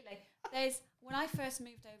 absolutely. There's when I first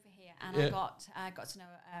moved over here, and I got to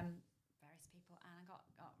know various people, and I got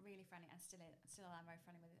really friendly, and still am very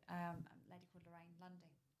friendly with a lady called Lorraine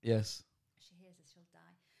Lundy. Yes. If she hears this, she'll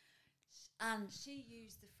die. And she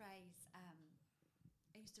used the phrase,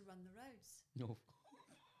 "I used to run the roads." No.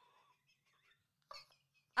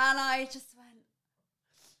 And I just went,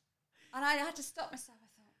 and I had to stop myself.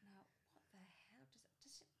 I thought, no, what the hell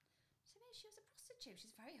you.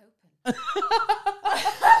 She's very open.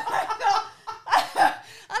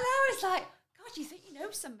 And I was like, God, you think you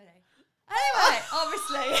know somebody? Anyway,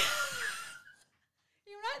 obviously.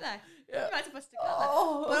 You're right there. Yeah. You might have busted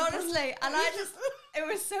But honestly, and I just, it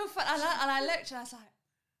was so fun. And I looked and I was like,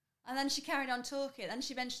 and then she carried on talking. And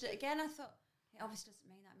she mentioned it again. I thought, it obviously doesn't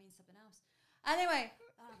mean that, means something else. Anyway,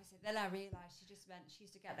 obviously, then I realised she just meant she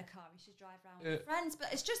used to get in the car and she used to drive around with friends.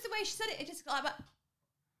 But it's just the way she said it. It just got like,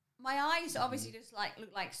 my eyes obviously just like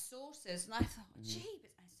looked like saucers. And I thought, gee,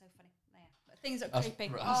 it's so funny. Things are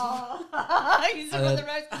creepy. I used to run the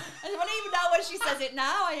road. And even now when she says it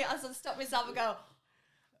now, I sort of stop myself and go.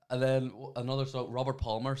 And then another song, Robert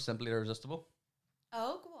Palmer, Simply Irresistible.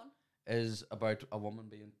 Oh, go on. Is about a woman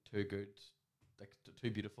being too good, like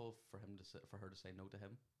too beautiful for her to say no to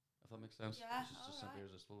him. If that makes sense. Yeah. She's just simply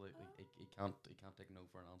irresistible. He can't take no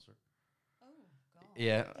for an answer. Oh God.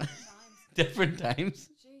 Yeah. Different times.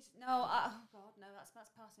 Jeez, no. Oh God, no. That's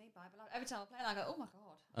past me by. But every time I play it, I go, oh my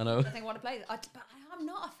God. I know. I think I want to play it. But I'm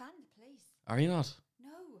not a fan of the Police. Are you not?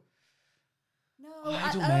 No. I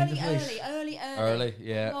don't mind the Police. Early.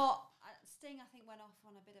 Yeah. Sting, I think, went off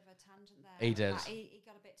on a bit of a tangent there. He did. He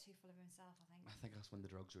got a bit too full of himself, I think. I think that's when the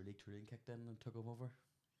drugs really truly kicked in and took him over.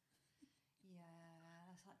 Yeah,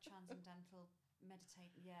 that's like transcendental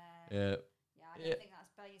meditating. Yeah. I don't think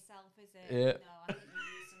that's by yourself, is it? Yeah. No, I think you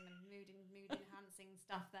use some mood enhancing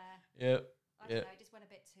stuff there. Yeah. I don't know, it just went a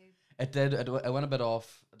bit too. It did. It went a bit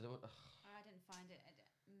off. I didn't find it.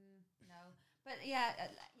 No, but yeah,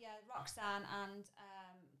 Roxanne and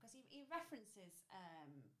because he references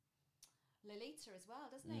Lolita as well,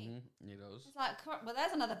 doesn't he? He does. It's like, well,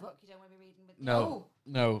 there's another book you don't want to be reading with. No,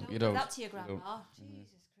 you don't. Do that to your grandma.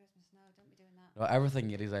 Jesus Christmas, no, don't be doing that. No,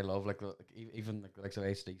 everything it is I love, like even like some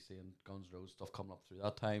AC/DC and Guns N' Roses stuff coming up through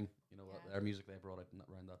that time. You know, their music they brought out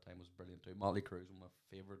around that time was brilliant too. Motley Crue is one of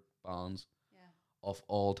my favorite bands of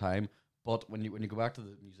all time. But when you go back to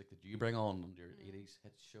the music that you bring on your 80s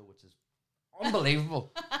hit show, which is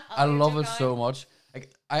unbelievable. I love it so much.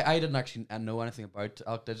 Like I didn't actually know anything about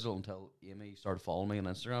Alc Digital until Amy started following me on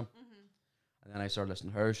Instagram. And then I started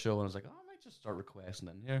listening to her show and I was like, oh, I might just start requesting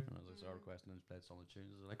in here. And I started requesting and played some of the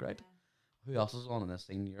tunes. I was like, right, who else is on in this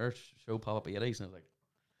thing? Your show pop up 80s. And I was like,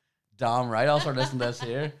 damn right, I'll start listening to this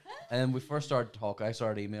here. And then we first started talking, I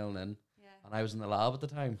started emailing in. And I was in the lab at the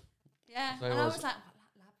time. Yeah, so and I was like,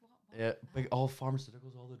 what? Yeah, big all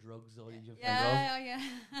pharmaceuticals, all the drugs, all you think of. Yeah.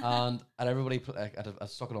 And everybody, I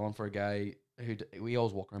stuck it on for a guy who we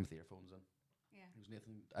always walk around with earphones in. Yeah. He was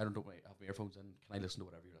Nathan. I don't have my earphones in. Can I listen to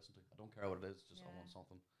whatever you listen to? I don't care what it is. Just I want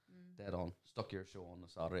something dead on. Stuck your show on a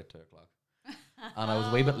Saturday at 2:00, and I was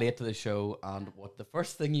a wee bit late to the show. And what the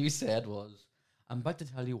first thing you said was, "I'm about to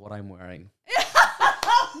tell you what I'm wearing."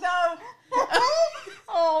 No.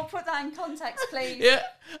 Oh, put that in context, please. Yeah,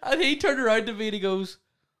 and he turned around to me and he goes,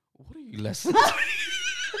 "What are you listening to?"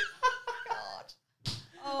 God.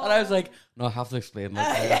 And I was like, "No, I have to explain."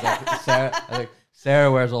 Like,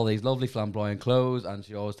 Sarah wears all these lovely flamboyant clothes, and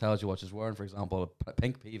she always tells you what she's wearing. For example, a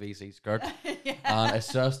pink PVC skirt, and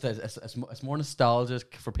it's just it's more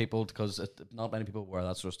nostalgic for people because not many people wear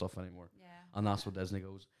that sort of stuff anymore. Yeah, and that's what Disney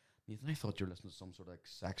goes. Nathan, I thought you were listening to some sort of like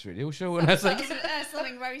sex radio show, and I was like,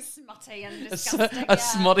 something very smutty and disgusting. A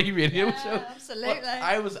smutty radio show. Absolutely. But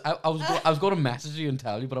I was going to message you and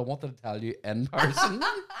tell you, but I wanted to tell you in person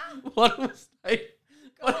what it was like.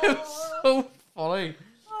 But it was so funny.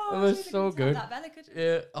 It was so good.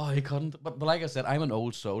 Yeah. Oh, he couldn't. But like I said, I'm an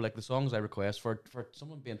old soul. Like the songs I request for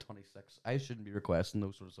someone being 26, I shouldn't be requesting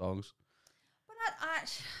those sort of songs. But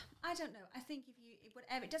I don't know. I think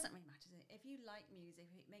whatever, it doesn't really matter. If you like music,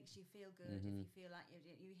 if it makes you feel good, if you feel like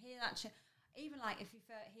you hear that, even like if you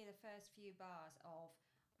hear the first few bars of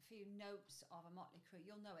a few notes of a Motley Crue,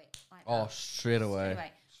 you'll know it. Like straight away.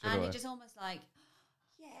 And you're just almost like,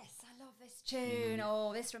 yes, I love this tune,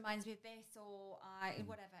 or this reminds me of this, or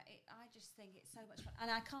whatever. I just think it's so much fun, and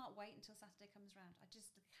I can't wait until Saturday comes around. I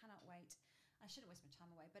just cannot wait. I shouldn't waste my time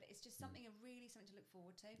away, but it's just something something to look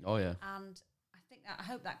forward to. Oh yeah. And I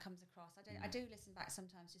hope that comes across. I do listen back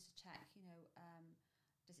sometimes just to check,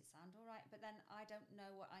 does it sound all right? But then I don't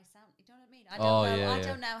know what I sound. You know what I mean? I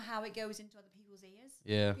don't know how it goes into other people's ears.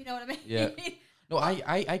 Yeah. You know what I mean? Yeah. No,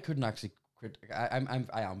 I couldn't actually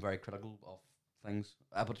I am very critical of things.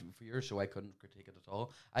 But for your show, I couldn't critique it at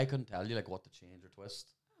all. I couldn't tell you like what to change or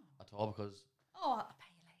twist at all because. Oh, I'll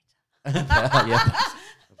pay you later. Yeah.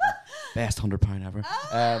 Best £100 ever.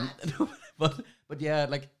 But yeah,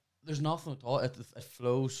 like. There's nothing at all. It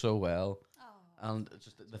flows so well, and it's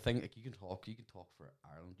just the thing. Like you can talk for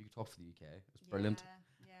Ireland, you can talk for the UK. It's brilliant.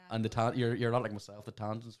 Yeah. And you're not like myself. The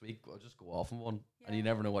tangents week, I'll just go off on one, and you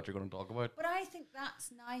never know what you're going to talk about. But I think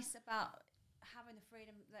that's nice about having the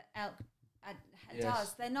freedom that elk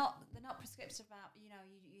does. They're not prescriptive about, you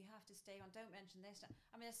have to stay on. Don't mention this.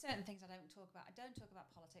 I mean, there's certain things I don't talk about. I don't talk about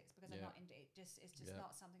politics because I'm not into it. It's just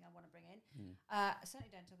not something I want to bring in. I certainly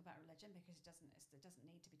don't talk about religion because it doesn't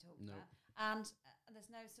need to be talked about. And there's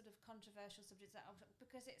no sort of controversial subjects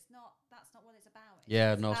because that's not what it's about.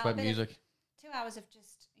 It's about music. 2 hours of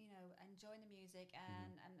just enjoying the music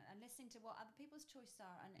and listening to what other people's choices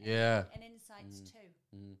are and insights too.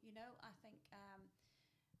 I think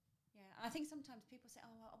I think sometimes people say,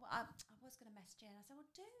 "Oh, I was going to message you," and I say, "Well,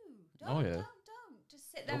 don't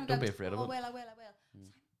just sit there and don't be afraid of it. I will.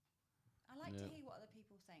 I like to hear what other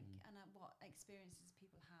people think and what experiences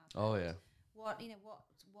people have. What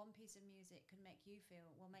one piece of music can make you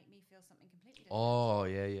feel will make me feel something completely different.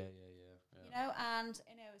 And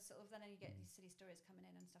sort of then you get these silly stories coming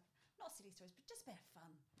in and stuff. Not silly stories, but just a bit of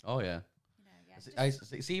fun. I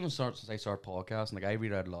see. Even since I started podcasting, like I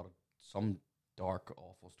read out a lot of some dark,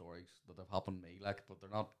 awful stories that have happened to me. Like, but they're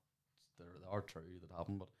not. They are true that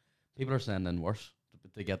happen, but people are sending worse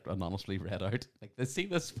to get anonymously read out. Like they see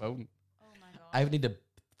this phone. Oh my god! I need to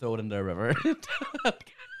throw it in the river.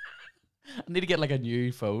 I need to get like a new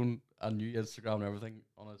phone, a new Instagram and everything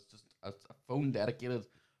on it. It's just a phone dedicated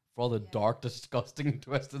for all the dark, disgusting,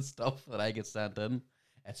 twisted stuff that I get sent in.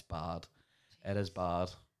 It's bad. Jeez. It is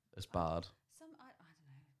bad. It's bad. I don't know.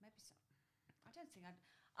 Maybe some. I don't think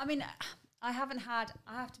I mean, I haven't had.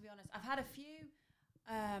 I have to be honest. I've had a few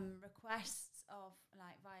requests of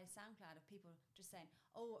like via SoundCloud of people just saying,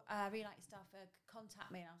 "Oh, I really like your stuff.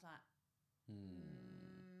 Contact me." And I was like,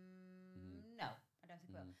 "No, I don't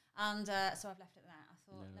think I will." And so I've left it there. I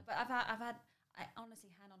thought, no, but I've had. I honestly,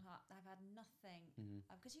 hand on heart, I've had nothing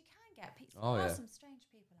because you can get people. Some strange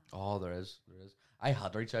people out there. Oh, there is. I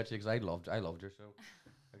had to reach out to you because I loved your show.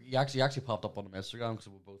 You actually popped up on my Instagram because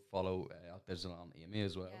we both follow Digital and Amy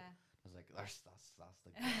as well. Yeah. I was like, that's the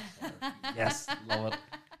best. Yes, love it.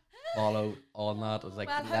 Follow on that. I was like,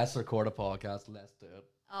 let's record a podcast. Let's do it.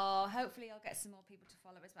 Oh, hopefully I'll get some more people to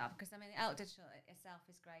follow as well because I mean, Elk Digital itself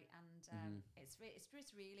is great and it's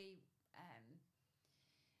just really.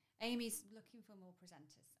 Amy's looking for more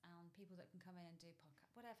presenters and people that can come in and do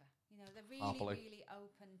podcast, whatever. They're really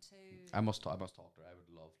open to. I must talk to her. I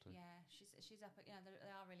would love to. Yeah, she's up. They are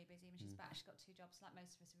really busy. I mean, she's back. She's got 2 jobs, like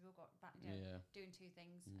most of us. We've all got back, doing 2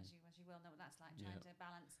 things, as you well know what that's like, trying to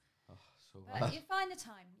balance. Oh, so but bad. you find the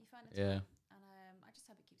time. And I just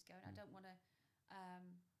hope it keeps going. I don't want to.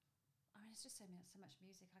 I mean, it's just so much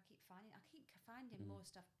music. I keep finding more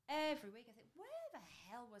stuff every week. I think, where the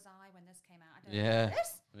hell was I when this came out? I don't know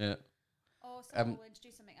this. Yeah. Or someone will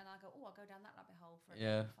introduce something and I'll go, I'll go down that rabbit hole for a bit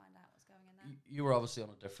and find out what's going in there. You were obviously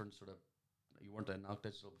on a different sort of. You weren't in Elk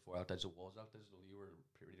Digital before Elk Digital was Elk Digital. You were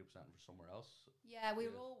radio presenting for somewhere else. Yeah, we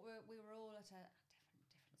were all at a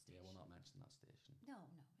different station. Yeah, we'll not mention that station. No,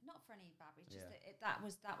 not for any bad. It's just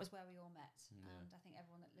that was where we all met, and I think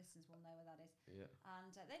everyone that listens will know where that is. Yeah.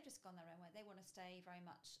 And they've just gone their own way. They want to stay very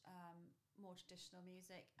much more traditional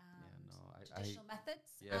music and traditional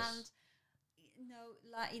methods. Yes. And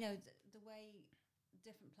the way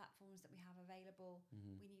different platforms that we have available,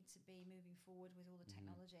 we need to be moving forward with all the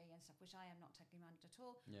technology and stuff, which I am not technically minded at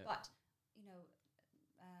all. Yeah. But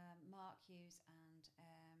Mark Hughes and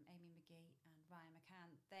Amy McGee and Ryan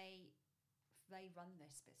McCann, they run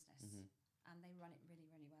this business and they run it really,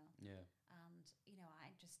 really well. Yeah. And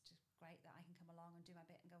I just great that I can come along and do my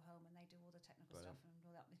bit and go home and they do all the technical stuff and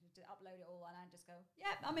all that, upload it all, and I just go,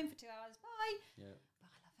 I'm in for 2 hours, bye. Yeah. But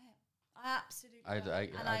I love it. I absolutely love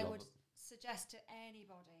it. And I would suggest to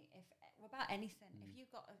anybody, if about anything, if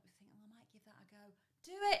you've got a thing, I might give that a go.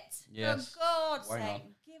 Do it. Yes. For God's sake,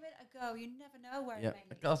 give it a go. You never know where it may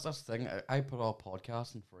lead. That's the thing. I put off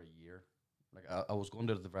podcasting for a year. Like I was going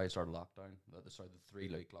to at the very start of lockdown. The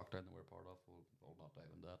 3-week lockdown that we were part of. We'll not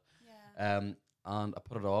dive into that. Yeah. And I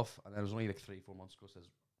put it off, and it was only like 3-4 months ago. Says,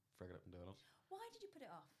 "Figure it and doing it." Why did you put it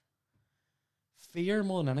off? Fear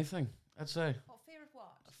more than anything, I'd say. What, fear of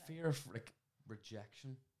what? Fear of like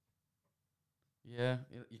rejection. Yeah,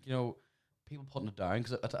 people putting it down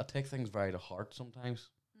because I take things very to heart sometimes,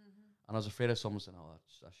 and I was afraid of someone saying, "Oh,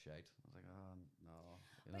 that's shite." I was like, "Oh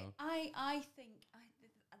no," I think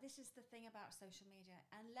this is the thing about social media.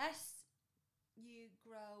 Unless you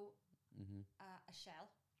grow a shell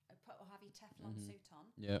or have your Teflon suit on,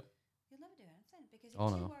 you'll never do anything because you're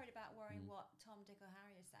too worried about worrying what Tom, Dick, or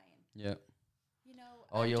Harry is saying. Yeah.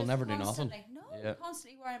 You'll never do nothing. No,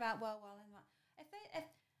 constantly worrying about and what.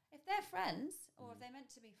 If they're friends or if they're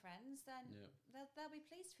meant to be friends, then they'll be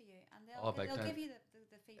pleased for you and they'll give you the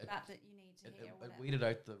feedback that you need to hear. It weeded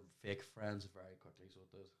out the fake friends very quickly, so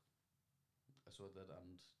it does. So I did,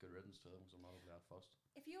 and good riddance to them, because I'm not overly that fussed.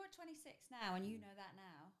 If you're at 26 now and you know that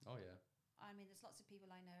now, oh yeah, I mean, there's lots of people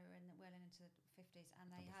I know who are well into the 50s and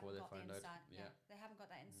they before haven't they got the find out, insight. yeah. They haven't got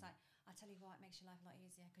that insight. I'll tell you what, it makes your life a lot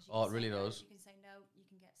easier because Oh, it really does. You can say no, you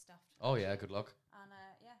can get stuffed. Oh yeah, good luck. And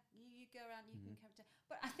you go around, you can come to.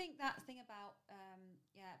 But I think that thing about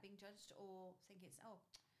being judged or think it's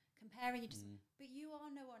comparing you to, but you are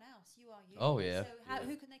no one else. You are you. Oh yeah. So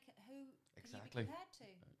who can they who exactly. can you be compared to?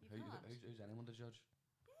 You can't. Who's anyone to judge?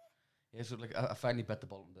 Yeah, so like I finally bit the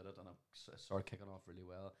bullet and did it, and I started kicking off really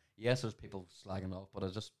well. Yes, there's people slagging off, but I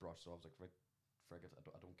just brushed it off. I was like, frig it,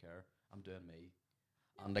 I don't care. I'm doing me.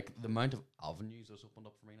 And like the amount of avenues that's opened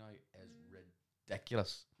up for me now is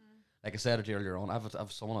ridiculous. Like I said it earlier on, I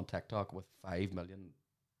have someone on TikTok with 5 million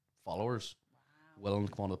followers willing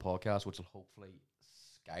to come on the podcast, which will hopefully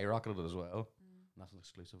skyrocket it as well. And that's an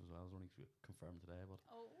exclusive as well. It's only confirmed today, but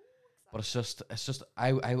but it's just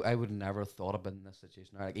I would never have thought I'd been in this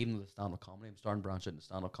situation. Like even with stand-up comedy, I'm starting to branch into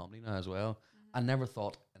stand-up comedy now as well. I never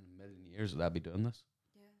thought in a million years that I'd be doing this.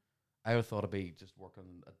 Yeah, I would have thought I'd be just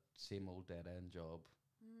working a same old dead end job,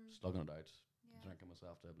 slugging it out, drinking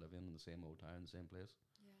myself to oblivion in the same old town, the same place.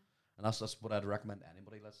 Yeah, and that's what I'd recommend to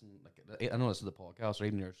anybody listening. Like I know this is the podcast or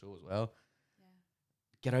even your show as well. Yeah,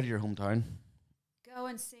 get out of your hometown. Go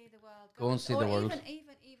and see the world. Go and see the world.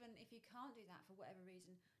 Even if you can't do that for whatever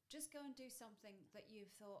reason, just go and do something that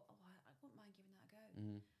you've thought, I wouldn't mind giving that a go.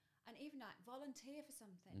 And even like volunteer for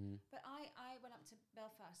something. But I went up to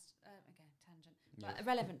Belfast, again, tangent, but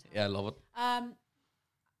relevant. Yeah, I love it.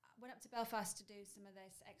 Went up to Belfast to do some of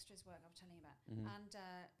this extras work I was telling you about, and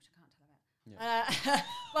which I can't tell about. Yeah.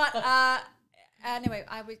 But anyway,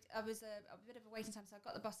 I was a bit of a waiting time, so I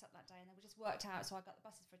got the bus up that day, and we just worked out. So I got the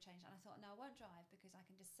buses for a change, and I thought, no, I won't drive because I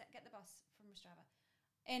can just get the bus from Rostrava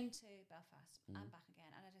into Belfast and back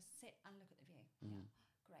again, and I just sit and look at the view. Yeah,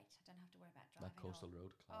 great. I don't have to worry about driving. That coastal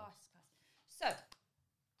road, class. It's class. So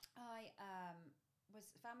I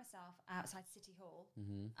found myself outside City Hall,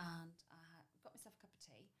 and I got myself a cup of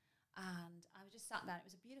tea, and I was just sat there. It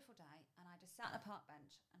was a beautiful day, and I just sat on a park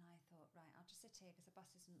bench, and I thought, right, I'll just sit here because the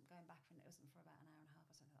bus isn't going back, and it wasn't for about an hour and a half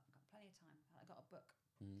or something. I've got plenty of time. I got a book.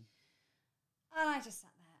 And I just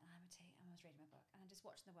sat there and I had my tea and I was reading my book and I just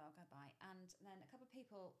watching the world go by. And then a couple of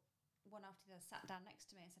people, one after the other, sat down next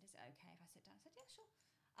to me and said, "Is it okay if I sit down?" I said, "Yeah, sure."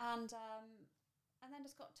 And then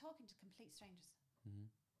just got talking to complete strangers.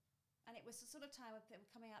 And it was the sort of time of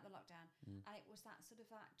coming out of the lockdown, and it was that sort of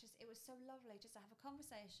it was so lovely just to have a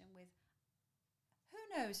conversation with who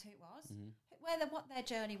knows who it was, what their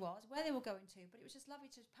journey was, where they were going to. But it was just lovely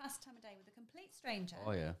to pass time of day with a complete stranger.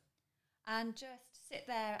 Oh yeah. And just sit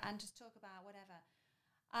there and just talk about whatever,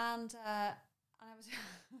 and I was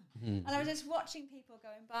and I was just watching people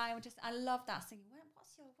going by, and I love that singing.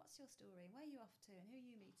 What's your story? Where are you off to? And who are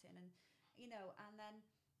you meeting? And and then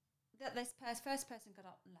this first person got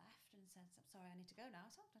up and left and said, "I'm sorry, I need to go now."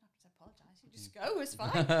 So I don't have to apologise. You just go, it's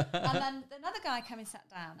fine. And then another guy came and sat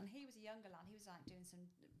down, and he was a younger lad. He was like doing some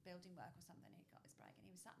building work or something. He got his break, and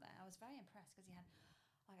he was sat there. I was very impressed because he had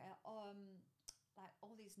like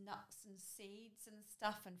all these nuts and seeds and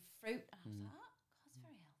stuff and fruit, and I was like, "Oh, that's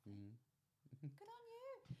very healthy.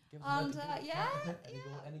 Good on you." And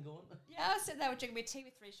any going? Yeah, I was sitting there drinking my tea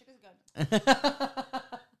with 3 sugars and going,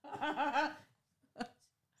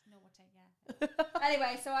 normal tea, yeah.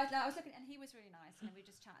 Anyway, so I was looking, and he was really nice, and we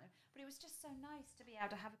just chatted. But it was just so nice to be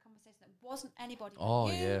able to have a conversation that wasn't anybody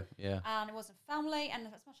but you, yeah. And it wasn't family, and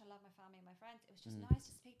as much as I love my family and my friends, it was just nice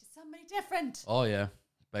to speak to somebody different. Oh yeah.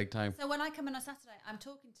 Big time. So when I come in on Saturday, I'm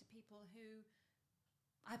talking to people who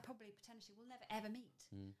I probably potentially will never ever meet,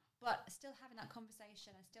 but still having that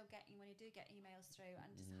conversation and still getting, when you do get emails through,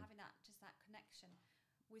 and just having that connection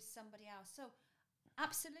with somebody else. So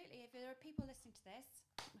absolutely, if there are people listening to this,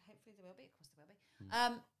 hopefully there will be, of course there will be.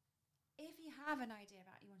 If you have an idea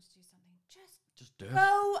about you want to do something, just do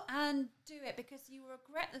go and do it, because you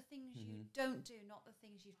regret the things you don't do, not the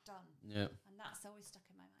things you've done. Yeah, and that's always stuck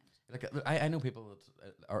in my mind. Like I know people that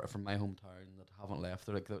are from my hometown that haven't left.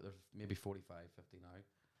 They're maybe 45, 50 now,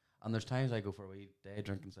 and there's times I go for a wee day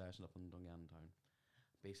drinking session up in Dungannon town.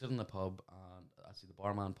 Be sitting in the pub and I see the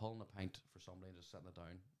barman pulling a pint for somebody and just setting it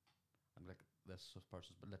down. And like, this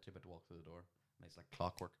person's literally about to walk through the door, and it's like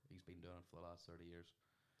clockwork. He's been doing it for the last 30 years.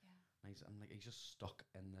 Yeah, and he's just stuck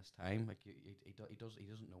in this time. Like he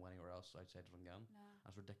doesn't know anywhere else outside of Dungannon. No,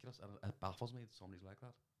 that's ridiculous, and it baffles me that somebody's like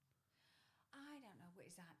that. I don't know what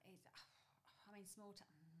is that. I mean, small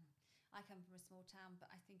town. I come from a small town,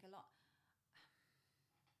 but I think a lot.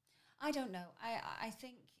 I don't know. I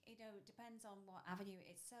think it depends on what avenue.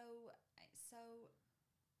 It's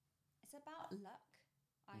about luck.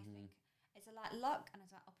 I think It's a like luck and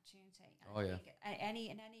it's about opportunity. And I think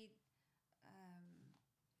any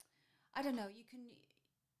I don't know, you can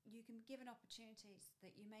be given opportunities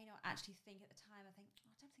that you may not actually think at the time. I think,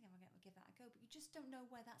 I don't think I'm going to give that a go, but you just don't know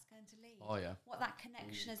where that's going to lead. What that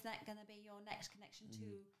connection is that going to be your next connection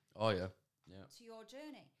to. To your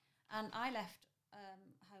journey. And I left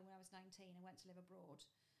home when I was 19 and went to live abroad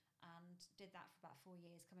and did that for about 4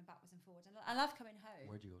 years, coming backwards and forwards. And I love coming home.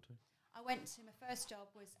 Where'd you go to? I went to, my first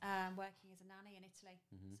job was working as a nanny in Italy.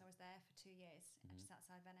 So I was there for 2 years, just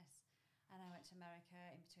outside Venice. And I went to America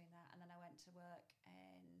in between that. And then I went to work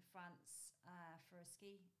in France for a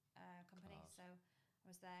ski company. So I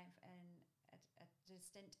was there did a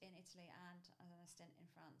stint in Italy and a stint in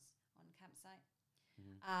France on campsite.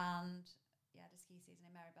 And the ski season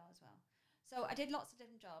in Maribel as well. So I did lots of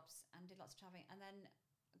different jobs and did lots of traveling. And then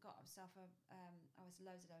got myself I was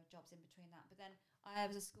loads of jobs in between that. But then I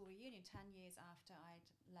was a school reunion 10 years after I'd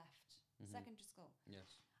left secondary school.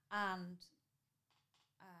 Yes. And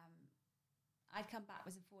I'd come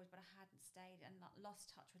backwards and forwards, but I hadn't stayed and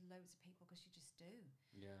lost touch with loads of people because you just do.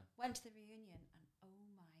 Yeah. Went to the reunion and oh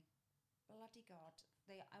my bloody God,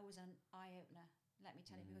 I was an eye-opener, let me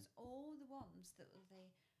tell you, because all the ones that were the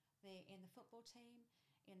in the football team,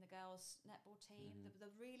 in the girls' netball team, the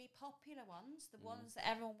really popular ones, the ones that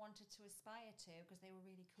everyone wanted to aspire to because they were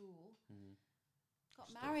really cool, got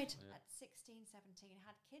married at 16, 17,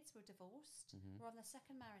 had kids, were divorced, were on their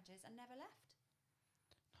second marriages and never left.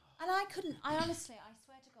 And I honestly, I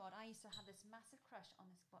swear to God, I used to have this massive crush on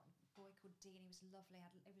this boy called Dean. He was lovely.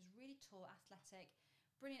 He was really tall, athletic,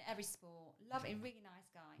 brilliant at every sport, lovely, really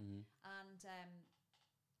nice guy.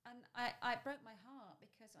 And I broke my heart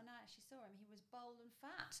because when I actually saw him, he was bold and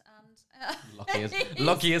fat. And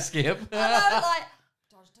lucky escape. And I was like,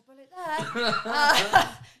 dodged a bullet there.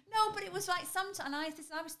 No, but it was like sometimes, and I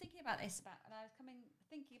was thinking about this, and I was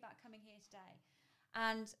thinking about coming here today,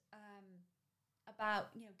 and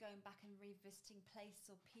about going back and revisiting place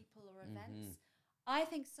or people or events. I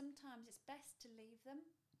think sometimes it's best to leave them.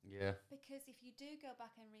 Yeah. Because if you do go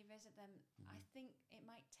back and revisit them, I think it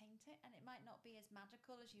might taint it and it might not be as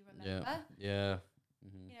magical as you remember. Yeah.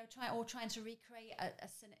 Trying to recreate a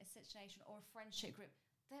situation or a friendship group.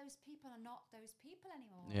 Those people are not those people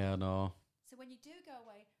anymore. Yeah, no. So when you do go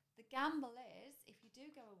away, the gamble is if you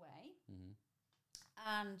do go away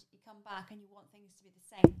and you come back and you want things to be the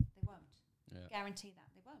same, they won't. Yeah. Guarantee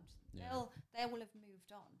that they won't. Yeah. They will have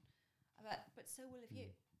moved on, but so will have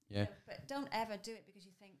you. Yeah. But don't ever do it because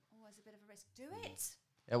you think, oh, it's a bit of a risk. Do it.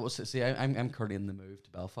 Yeah. Well, see, I'm currently in the move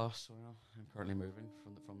to Belfast. So I'm currently moving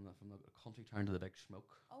from the country town to the big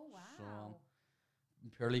smoke. Oh wow. So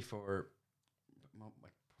purely for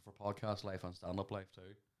podcast life and stand up life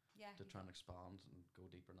too. Yeah. To try and expand and go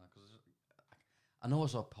deeper in that because I know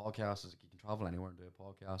it's a podcast is you can travel anywhere and do a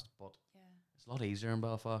podcast, but it's a lot easier in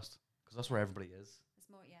Belfast. Because that's where everybody is. It's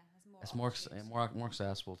more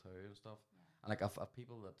accessible too and stuff. Yeah. And like, if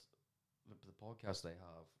people that the podcasts they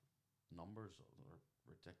have numbers that are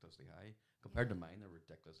ridiculously high compared to mine, they're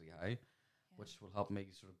ridiculously high, which will help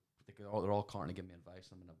me sort of. They're all currently giving me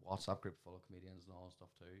advice. I'm in a WhatsApp group full of comedians and all that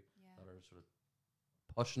stuff too that are sort of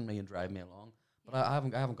pushing me and driving me along. But I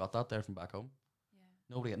haven't got that there from back home.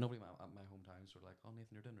 Yeah. Nobody at my hometown sort of like, oh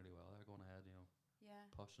Nathan, you're doing really well. They're going ahead,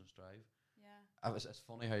 push and strive. Yeah. It's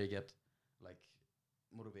funny how you get like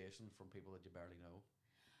motivation from people that you barely know.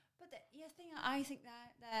 But I think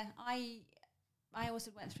that I also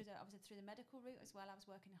went through through the medical route as well. I was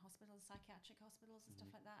working in hospitals, psychiatric hospitals and stuff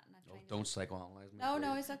like that. And I trained. Don't psychoanalyze me.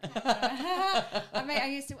 No, it's okay.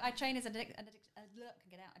 I trained as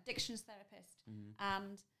addictions therapist,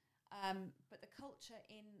 and but the culture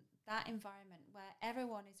in that environment where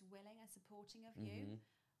everyone is willing and supporting of you,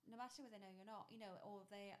 no matter whether they know you're not, or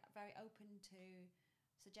they're very open to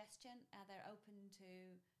suggestion, they're open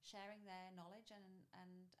to sharing their knowledge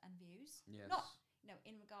and views. Yes. Not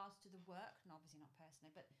in regards to the work, and obviously not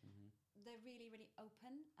personally, but they're really, really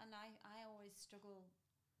open. And I always struggle.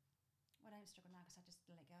 Well, I don't struggle now because I just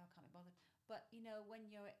let go. I can't be bothered. But when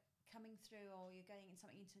you're coming through or you're going in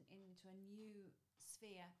something into a new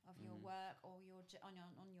sphere of your work or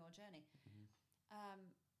on your journey,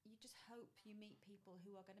 you just hope you meet people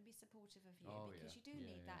who are going to be supportive of you because you do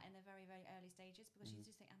need that in the very, very early stages because you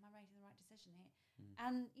just think, am I making the right decision here?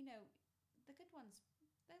 And the good ones,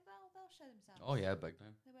 they'll show themselves. Oh yeah, big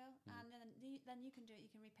time. They will, and then you can do it. You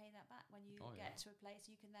can repay that back when you get to a place.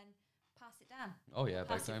 You can then pass it down. Oh yeah,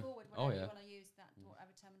 pass big it time. forward. Whatever you want to use that, whatever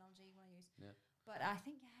terminology you want to use. Yeah. But I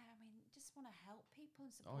think just want to help people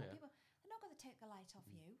and support people. They're not going to take the light off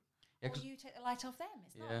you. or you take the light off them.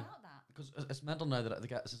 It's not about that. Because it's mental now that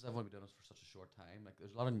since I've only been doing this for such a short time, like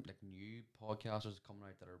there's a lot of like new podcasters coming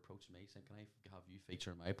out that are approaching me saying, "Can I have you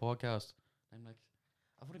feature in my podcast?" And I'm like,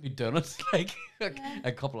 I've only been doing it like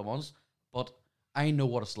a couple of months, but I know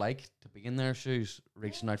what it's like to be in their shoes,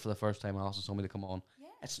 reaching out for the first time and asking somebody to come on. Yeah.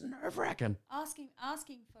 It's nerve-wracking. Asking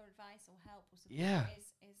for advice or help or support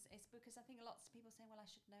is because I think a lot of people say, well, I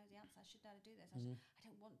should know the answer. I should know how to do this. I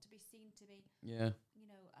don't want to be seen to be,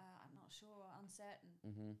 I'm not sure,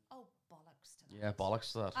 uncertain. Oh, bollocks to that. Yeah,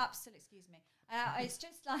 bollocks to that. Absolutely, excuse me. It's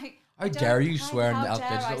just like... How dare you swear in the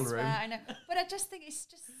digital room? I know. But I just think it's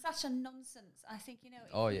just such a nonsense. I think, if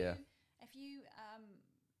you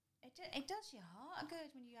it does your heart good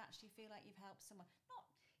when you actually feel like you've helped someone.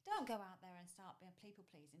 Don't go out there and start being people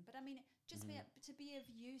pleasing, but I mean, just to be of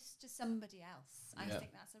use to somebody else. I think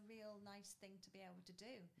that's a real nice thing to be able to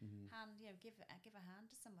do. Give a hand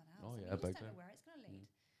to someone else. You just don't know where it's going to lead.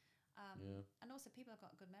 And also, people have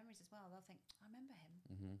got good memories as well. They'll think, I remember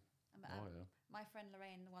him. My friend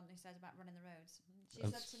Lorraine, the one who said about running the roads, she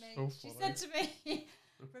said to me,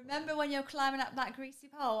 remember when you're climbing up that greasy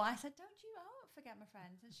pole? I said, don't you? I won't forget my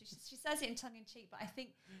friends. And she says it in tongue in cheek, but I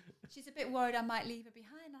think she's a bit worried I might leave her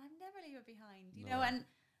behind. I'd never leave her behind, you know, and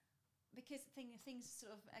because things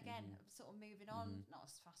sort of, again, sort of moving on, not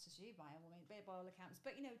as fast as you by all accounts,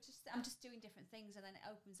 but, I'm just doing different things, and then it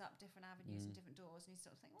opens up different avenues and different doors, and you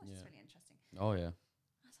sort of think, this is really interesting. Oh, yeah.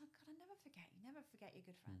 I was like, God, I never forget you. Never forget your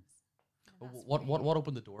good friends. What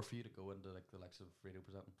opened the door for you to go into like the likes of radio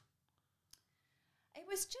presenting? It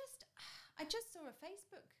was just, I just saw a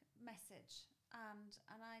Facebook message, and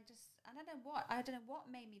I don't know what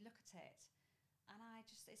made me look at it, and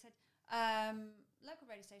it said local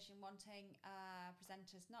radio station wanting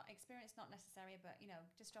presenters, not experienced, not necessary, but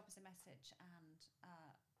just drop us a message, and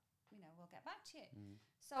we'll get back to you.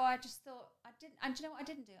 So I just thought and do you know what I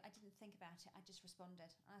didn't do? I didn't think about it. I just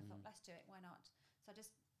responded, and I thought, let's do it. Why not? So I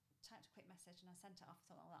just typed a quick message and I sent it off.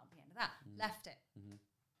 Thought, that'll be the end of that. Left it.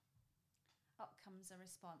 Up comes a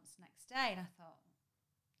response next day, and I thought,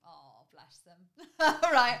 oh, bless them.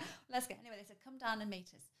 All right, let's go. Anyway, they said, come down and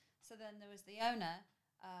meet us. So then there was the owner,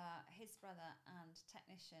 his brother, and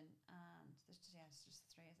technician, and there's just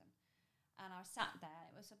three of them. And I was sat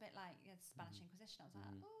there. It was a bit like the Spanish Inquisition. I was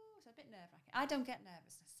like, oh, it's a bit nerve-wracking. I don't get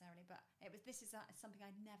nervous necessarily, but this is something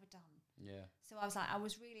I'd never done. Yeah. So I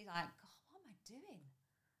was really like, God, what am I doing?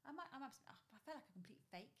 I felt like a complete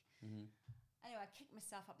fake. Anyway, I kicked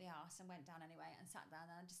myself up the arse and went down anyway and sat down,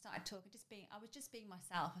 and I just started talking. I was just being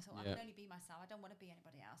myself. I thought, I can only be myself. I don't want to be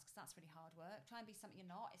anybody else, because that's really hard work. Try and be something you're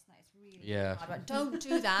not. It's really hard work. Don't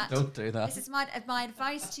do that. Don't do that. This is my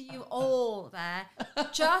advice to you all there.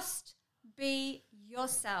 Just be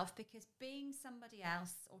yourself, because being somebody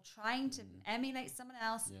else or trying to emulate someone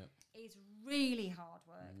else is really hard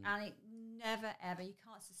work, and it never ever, you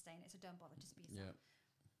can't sustain it. So don't bother. Just be yourself.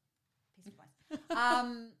 Piece of advice.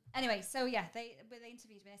 Anyway, so they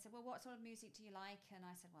interviewed me. They said, well, what sort of music do you like? And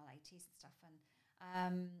I said, well, 80s and stuff.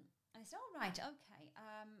 And they said, oh, right, okay.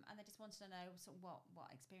 And they just wanted to know sort of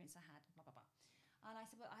what experience I had, blah, blah, blah. And I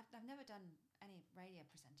said, well, I've never done any radio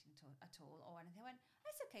presenting at all or anything. They went,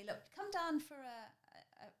 it's okay, look, come down for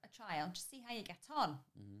a trial, just see how you get on.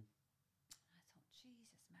 I thought,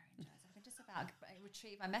 Jesus, Mary and Joseph, I can just about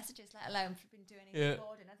retrieve my messages, let alone been doing any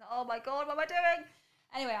recording. I thought, oh my God, what am I doing?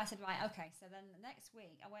 Anyway, I said, right, okay. So then the next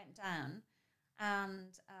week I went down,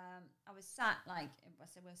 and I was sat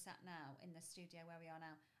we're sat now in the studio where we are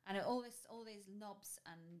now, and all these knobs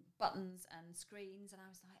and buttons and screens, and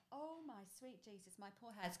I was like, oh my sweet Jesus, my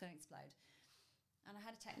poor head's going to explode. And I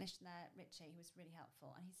had a technician there, Richie, who was really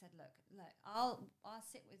helpful, and he said, look, I'll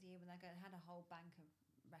sit with you. And I had a whole bank of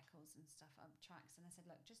records and stuff, tracks, and I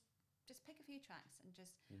said, look, just pick a few tracks, and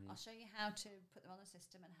I'll show you how to put them on the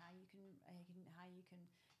system, and how you can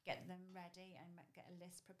get them ready and get a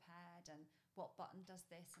list prepared, and what button does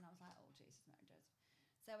this. And I was like, oh Jesus, Mary Joseph.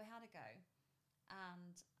 So we had a go,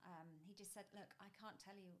 and he just said, look, I can't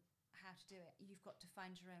tell you how to do it. You've got to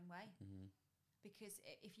find your own way, because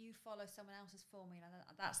if you follow someone else's formula,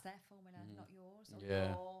 that's their formula, not yours or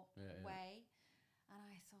your way. And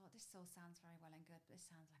I thought, this all sounds very well and good, but this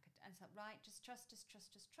sounds like and so, right, just trust.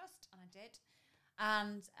 And I did.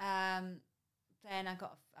 And then I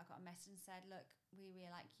got a message and said, look, we really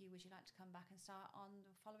like you. Would you like to come back and start on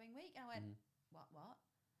the following week? And I went, what?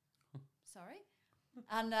 Sorry?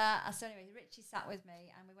 And so anyway, Richie sat with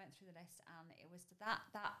me, and we went through the list, and it was that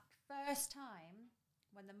first time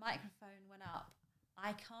when the microphone went up,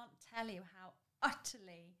 I can't tell you how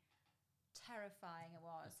utterly terrifying it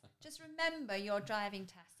was. Just remember your driving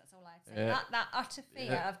test. That's all I'd say. That utter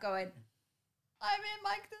fear of going, I'm in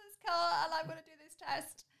Mike's car and I'm going to do this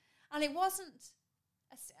test. And it wasn't.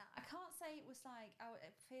 I can't say it was like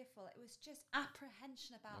fearful. It was just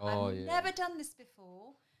apprehension about. I've never done this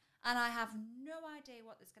before, and I have no idea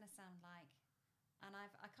what this is going to sound like. And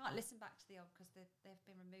I can't listen back to the old because they've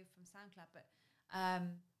been removed from SoundCloud. But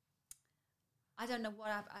I don't know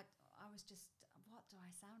what I was just. What do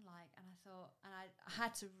I sound like? And I thought, and I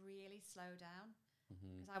had to really slow down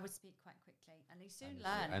because I would speak quite quickly, and you soon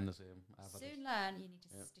learn. I'm the same. Soon learn. You need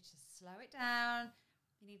to just slow it down.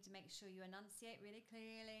 You need to make sure you enunciate really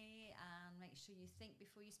clearly and make sure you think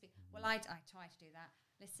before you speak. Well, I try to do that.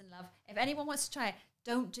 Listen, love, if anyone wants to try it,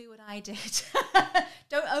 don't do what I did.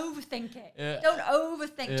 Don't overthink it. Yeah. Don't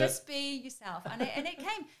overthink. Yeah. Just be yourself. And it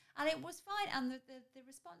came, and it was fine. And the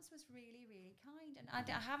response was really, really kind. And I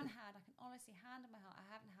haven't had, I can honestly hand on my heart, I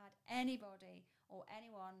haven't had anybody or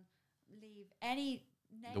anyone leave any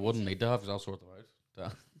negative. They wouldn't need to have, because I'll sort them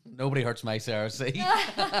out. Nobody hurts my CRC.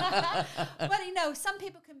 But some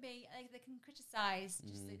people can be they can criticize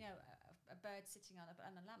just a bird sitting on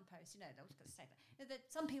a lamppost. I was going to say that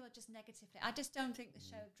some people are just negatively. I just don't think the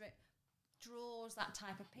show draws that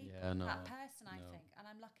type of people, that person. I think, and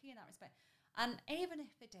I'm lucky in that respect. And even if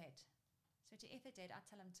they did, if they did, I'd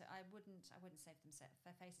tell them to. I wouldn't say them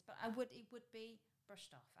their faces, but it would be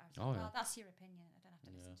brushed off. I was like, well, that's your opinion. I don't have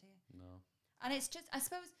to listen to you. No. And it's just, I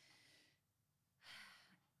suppose,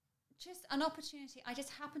 just an opportunity. I just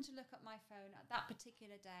happened to look at my phone at that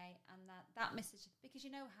particular day, and that message, because you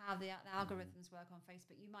know how the algorithms work on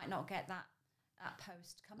Facebook. You might not get that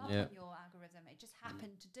post come up on your algorithm. It just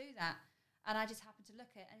happened to do that, and I just happened to look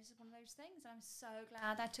at it, and it's one of those things. And I'm so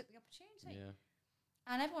glad I took the opportunity. Yeah.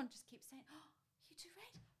 And everyone just keeps saying, "Oh, you do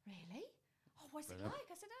read? Really? Oh, what's it like?"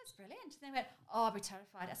 I said, "Oh, it's brilliant." And they went, "Oh, I'll be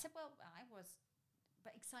terrified." I said, "Well, I was,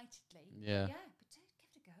 but excitedly, yeah, but give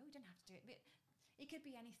it a go. You don't have to do it." But it could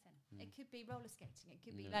be anything. It could be roller skating. It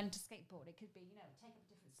could be learning to skateboard. It could be, take up a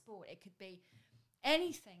different sport. It could be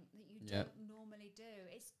anything that you don't normally do.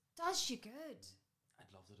 It does you good.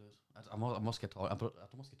 I'd love to do it. I must get talking.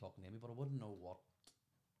 I must get talking to Amy, but I wouldn't know what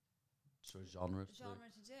sort of genre to do.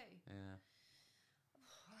 Yeah.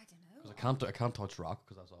 I don't know. Because I can't touch rock,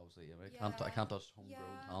 because that's obviously Amy. I can't touch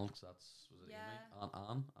homegrown talent, because that's Amy?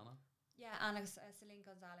 Anna. Yeah, Anna Celine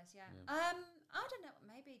Gonzalez. Yeah. I don't know.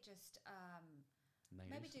 Maybe just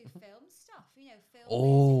maybe do film stuff. Film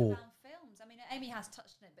music around films. I mean, Amy has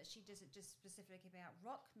touched on it, but she doesn't just specifically about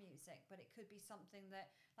rock music. But it could be something that,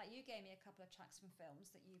 like, you gave me a couple of tracks from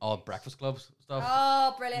films that you. Breakfast Clubs stuff.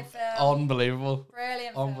 Oh, brilliant film! Unbelievable.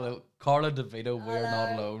 Brilliant. Unbelievable. Film. Carla DeVito, "We're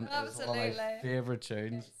Not Alone" is one of my favorite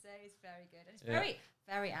tunes. It's very good, and it's very,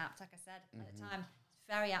 very apt. Like I said at the time, it's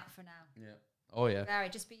very apt for now. Yeah. Oh yeah. Very,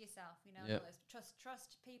 just be yourself.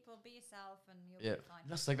 Trust people, be yourself, and you'll be fine.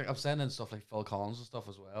 Just like I'm sending stuff like Phil Collins and stuff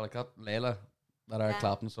as well. Like that Layla, that Eric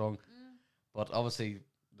Clapton song. But obviously,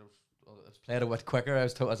 it's played a bit quicker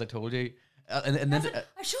as I told you. And then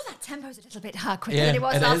I'm sure that tempo's a little bit quicker than it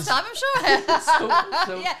was last time. I'm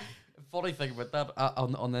sure. so funny thing about that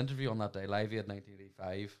on the interview on that day, live at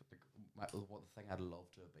 1985. What the thing I'd love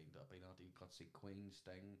to have been on. You got to see Queen,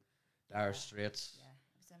 Sting, Dire Straits. Yeah.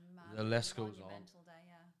 The list goes on. Day,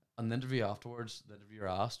 And the interview afterwards, the interviewer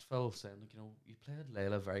asked Phil, saying, you played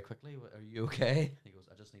Layla very quickly. Are you okay? He goes,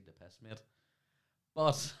 "I just need to piss, mate."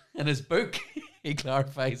 But in his book, he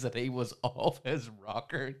clarifies that he was off his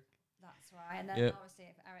rocker. That's right. And then obviously,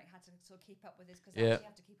 if Eric had to sort of keep up with this, because you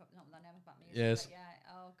have to keep up, not that I know about music, yes. But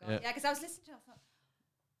oh god, yeah. Because I was listening to it, I thought,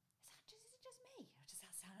 is it just me? Or does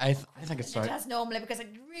that sound? I think it sounds. It does normally, because it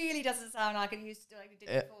really doesn't sound like it used to, like it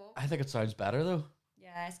did before. I think it sounds better though.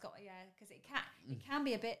 Yeah, it's got because it can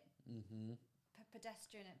be a bit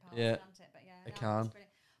pedestrian at parts, can't it? But it can.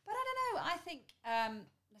 But I don't know. I think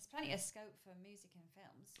there's plenty of scope for music in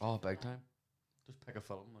films. Oh, big time. Just pick a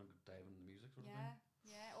film and dive into the music. Sort of thing.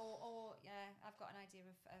 Or I've got an idea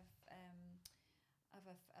of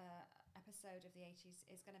a episode of the 80s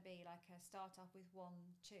is going to be like start off with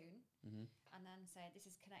one tune, and then say this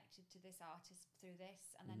is connected to this artist through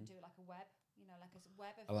this, and then do like a web. Like a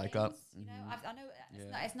web of like things. That. I know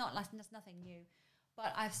it's not like there's nothing new,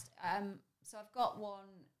 but I've got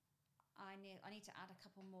one. I need to add a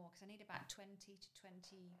couple more, because I need about 20 to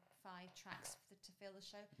 25 tracks to fill the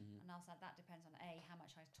show, and I was like, that depends on how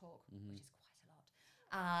much I talk, which is quite a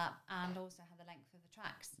lot, and also how the length of the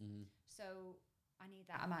tracks. So I need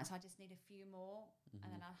that amount. So I just need a few more,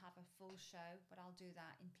 and then I'll have a full show. But I'll do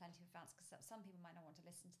that in plenty of advance, because some people might not want to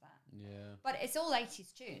listen to that. Yeah. But it's all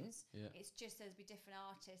 80s tunes. Yeah. It's just there'll be different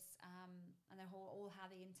artists, and they're all how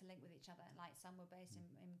they interlink with each other. Like some were based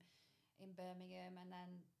in Birmingham, and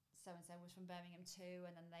then so and so was from Birmingham too,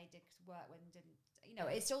 and then they did work with and didn't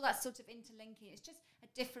it's all that sort of interlinking. It's just a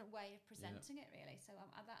different way of presenting it, really. So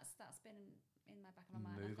that's been in my back of my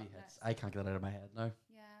mind. Movie hits. I can't get that out of my head now.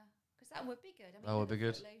 Yeah, because that would be good. I mean, that would be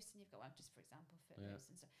good. Footloose, and you've got just for example Footloose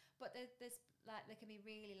and stuff. But there's like there can be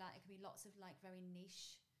really it can be lots of like very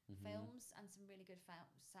niche films and some really good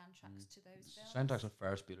soundtracks to those films. Soundtracks of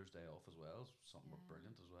Ferris Bueller's Day Off as well. Something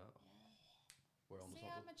brilliant as well. Yeah. We're on the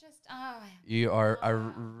You are a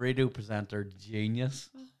radio presenter genius.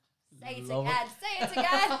 Say it again. Say it again.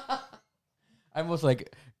 I almost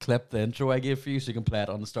like clip the intro I gave for you so you can play it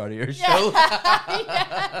on the start of your show.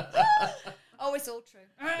 Oh, it's all true.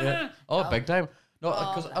 Oh, big time. No,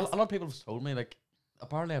 because a lot of people have told me like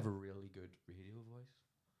apparently I have a really good radio voice.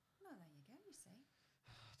 Well, there you go. You see.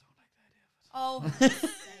 I don't like the idea of it. Oh,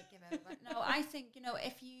 give over. No, I think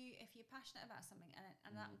if you're passionate about something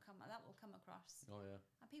and that will come across. Oh yeah.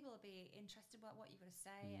 And people will be interested about what you've got to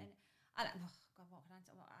say and God, what can I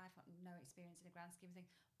say? Well, I've got no experience in the grand scheme of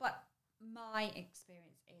things, but my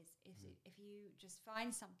experience is if you just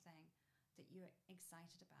find something that you're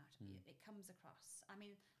excited about, it comes across. I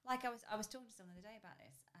mean, like I was talking to someone the other day about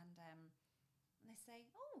this, and they say,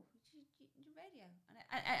 "Oh, you radio," and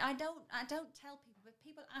I don't tell people, but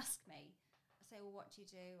people ask me. I say, "Well, what do you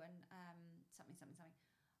do?" And something,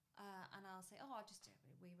 and I'll say, "Oh, I just do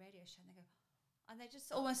a wee radio show," and they go, and they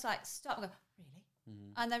just almost like stop and go, "Really?"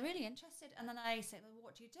 And they're really interested. And then I say, "Well,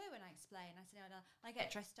 what do you do?" And I explain. I say, "No, I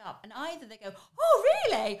get dressed up." And either they go, "Oh,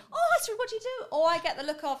 really? Oh, that's what do you do?" Or I get the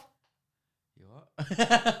look of, "You what?"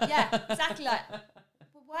 Yeah, exactly like,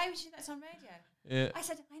 "Well, why would you do that on radio?" Yeah. I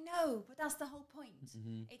said, "I know, but that's the whole point.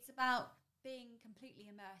 It's about being completely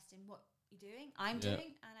immersed in what you're doing, I'm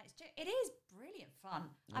doing, and it is brilliant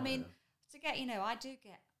fun. I mean, to get, I do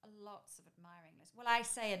get lots of admiring looks. Well, I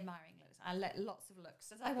say admiring looks. I let lots of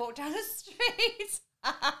looks as I walk down the street.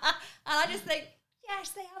 And I just think, yes,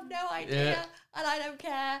 they have no idea. And I don't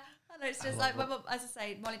care. And it's just like, my mum, as I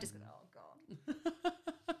say, Molly just goes, oh, God.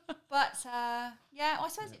 But, I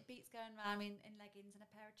suppose it beats going around in leggings and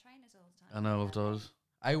a pair of trainers all the time. I know it does.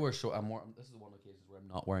 I wear shorts. This is one of the cases where I'm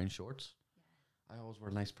not wearing shorts. I always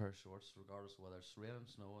wear a nice pair of shorts, regardless of whether it's raining,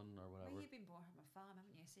 snowing, or whatever. Well, you've been born from a farm,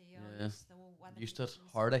 haven't you? So you're used to it.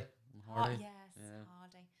 Hardy. Hardy.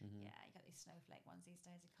 Hardy. Yeah, you got these snowflake ones these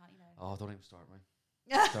days. You can't, Oh, don't even start me.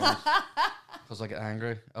 Because I get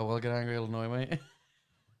angry. I will get angry. It'll annoy me.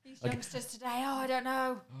 These youngsters today. Oh, I don't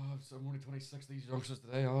know. Oh, I'm only 26. These youngsters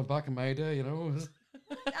today. Oh, back in my day, I mean,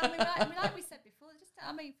 like we said before,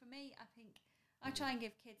 for me, I think I try and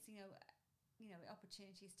give kids,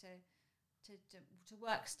 opportunities to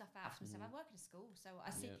work stuff out for themselves. I work in a school, so I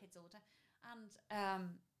see kids all the time. And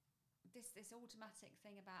this automatic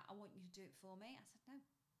thing about, I want you to do it for me. I said, no.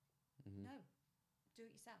 No. Do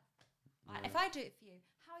it yourself. If I do it for you,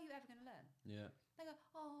 how are you ever going to learn? Yeah. They go,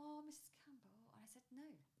 oh, Mrs. Campbell. And I said, no,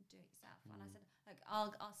 do it yourself. And I said, look,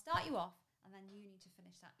 I'll start you off, and then you need to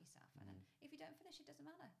finish that yourself. And then if you don't finish, it doesn't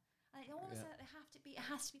matter. And it has to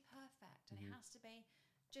be perfect, and it has to be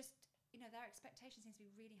just, their expectations seem to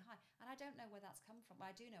be really high. And I don't know where that's come from. Well,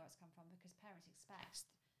 I do know where it's come from because parents expect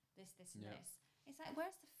this, and this. It's like,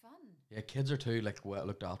 where's the fun? Yeah, kids are too well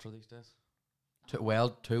looked after these days. Too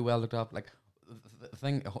well looked after. Like the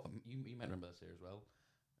thing, you might remember this here as well.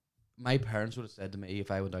 My parents would have said to me if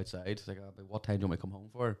I went outside, like, "What time do you want me to come home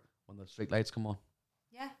for?" When the street lights come on.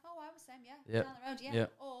 Yeah. Oh, I was saying, down the road,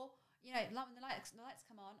 Or when the lights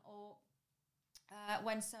come on, or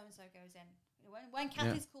when so and so goes in. When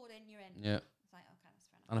Kathy's called in, you're in. Yeah. It's like, okay, that's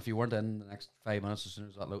fair enough. And if you weren't in the next 5 minutes, as soon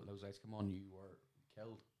as those lights come on, you were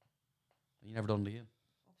killed. And you never done it again.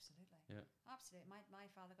 Absolutely. Yeah. Absolutely. My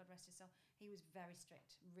father, God rest his soul, he was very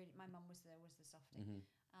strict. Really, my mum was the softie,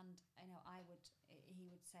 and he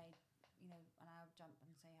would say, and I would jump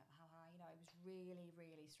and say how high. It was really,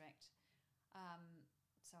 really strict.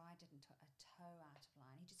 So I didn't a toe out of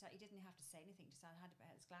line. He didn't have to say anything. Just I had to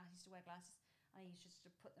wear his glasses. He used to wear glasses. And he used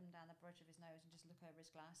to put them down the bridge of his nose and just look over his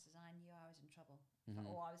glasses. And I knew I was in trouble.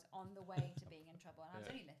 Or I was on the way to being in trouble. And I was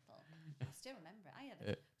only little. I still remember it. I had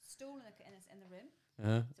a stool in the room.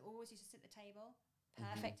 So always used to sit at the table.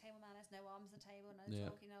 Perfect table manners. No arms on the table. No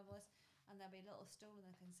talking, no this. And there'd be a little stool in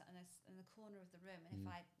the corner of the room. And if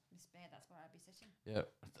I misbehaved, that's where I'd be sitting. Yeah,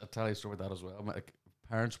 I'll tell you a story about that as well. My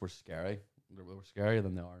parents were scary. They were scarier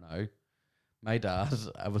than they are now. My dad,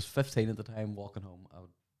 I was 15 at the time, walking home.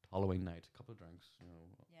 Halloween night, a couple of drinks,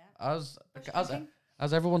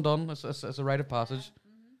 as everyone done. It's a rite of passage.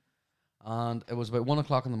 And it was about 1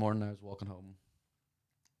 o'clock in the morning. I was walking home,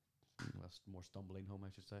 more stumbling home,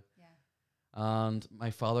 I should say. Yeah. And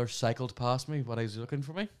my father cycled past me while he was looking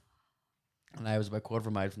for me, and I was about a quarter of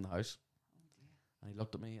a mile from the house. Oh dear. And he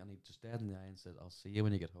looked at me and he just dead in the eye and said, "I'll see you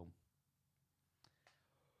when you get home."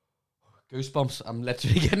 Goosebumps. I'm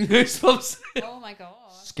literally getting goosebumps. Oh my god.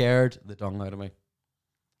 Scared the dung out of me.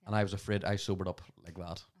 Yeah. And I was afraid. I sobered up like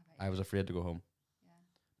that. I was afraid to go home. Yeah.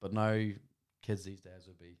 But now, kids these days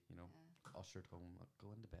would be, ushered home. Like,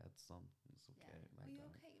 go into bed, son. It's okay. Yeah. Are you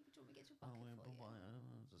okay? Do you want me to get your bucket for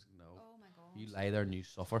you? Just no. Oh my god. You lie there and you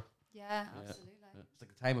suffer. Yeah, absolutely. Yeah. It's like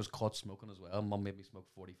the time I was caught smoking as well. Mum made me smoke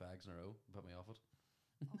 40 fags in a row and put me off it.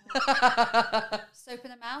 Oh. Soap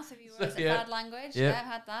in the mouth if you were bad language. Yeah, I've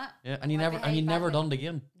had that. Yeah, and you never done it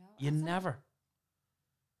again. No, you never.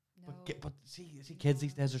 No. But see, kids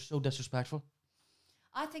these days are so disrespectful.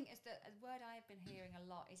 I think it's the word I've been hearing a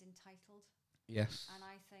lot is entitled. Yes. And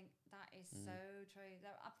I think that is so true.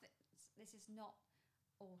 This is not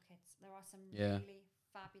all kids. There are some really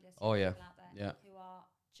fabulous people out there who are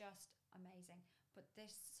just amazing. But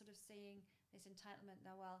this sort of seeing this entitlement,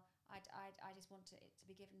 I just want it to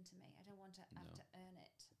be given to me. I don't want to have to earn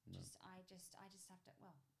it. No. I just have to.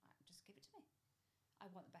 Just give it to me. I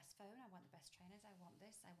want the best phone. I want the best trainers. I want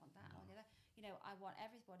this. I want that. I want the other. I want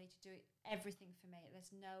everybody to do everything for me.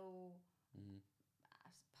 There's no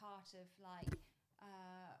part of like.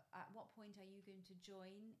 At what point are you going to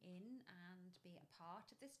join in and be a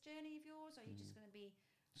part of this journey of yours? Or are you just going to be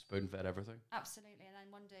spoon-fed everything? Absolutely. And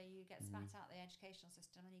then one day you get spat out the educational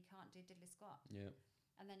system and you can't do diddly squat. Yeah.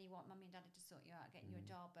 And then you want mummy and daddy to sort you out, get you a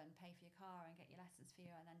job and pay for your car and get your lessons for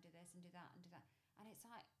you and then do this and do that and do that. And it's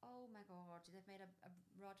like, oh my God, they've made a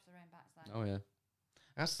rod for their own backside. Oh yeah.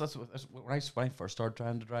 That's when I first started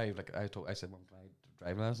trying to drive. Like I said, Mum, can I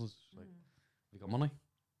drive lessons? She's like, have you got money?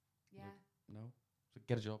 Yeah. Like, no. So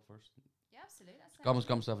get a job first. Yeah, absolutely. That's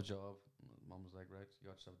got myself a job. Mum was like, right, you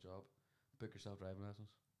got yourself a job. Book yourself driving lessons.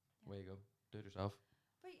 Yeah. Away you go. Do it yourself.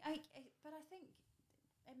 But I think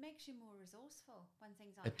it makes you more resourceful when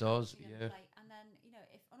things aren't. It does, yeah. And then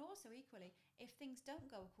and also equally, if things don't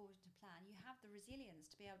go according to plan, you have the resilience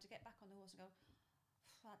to be able to get back on the horse and go,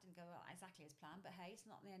 that didn't go exactly as planned, but hey, it's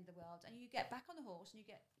not the end of the world. And you get back on the horse and you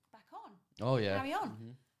get back on. Oh yeah. Carry on.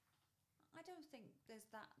 Mm-hmm. I don't think there's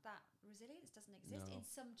that resilience doesn't exist in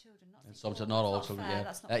some children, not all children.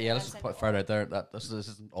 Yeah, let's just put further out there. This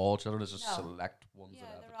isn't all children. It's just select ones. Yeah,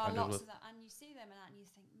 there are lots of that, and you see them and you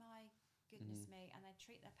think, my goodness me, and they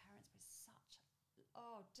treat their parents with such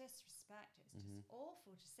disrespect. It's just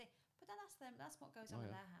awful to see. But then that's what goes on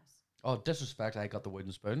in their house. Oh, disrespect! I got the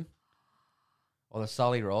wooden spoon. Or the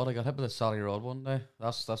Sally Rod. I got hit with a Sally Rod one day.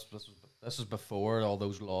 This was before all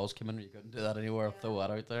those laws came in. You couldn't do that anywhere. Yeah. Throw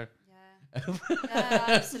that out there. Yeah,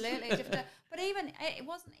 absolutely. But even it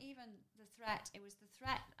wasn't even the threat. It was the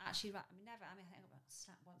threat actually. I think I got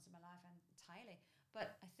slapped once in my life entirely.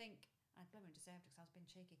 But I think I probably deserved it because I was being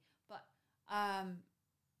cheeky. But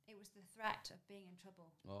it was the threat of being in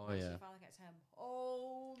trouble. Oh yeah. Your father gets home.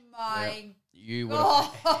 Oh my! You would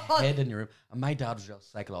have hid in your room. And my dad was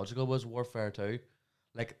just psychological. Was warfare too.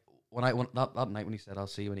 Like when that night when he said I'll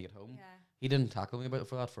see you when you get home. Yeah. He didn't tackle me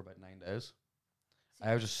for that for about 9 days. So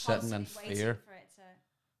I was just sitting in fear.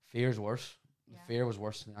 Fear's worse. Yeah. Fear was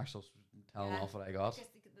worse than the actual telling off what I got. The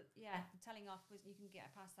telling off was you can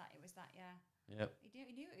get past that. It was that, Yep. He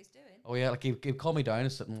knew what he was doing. Oh yeah, like he'd call me down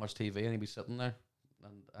and sit and watch TV, and he'd be sitting there,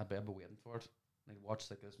 and I'd be waiting for it. And he'd watch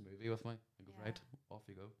like this movie with me. And go right, off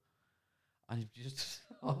you go. And he'd just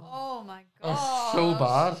oh my god, it was so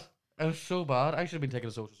bad. It was so bad. I should have been taken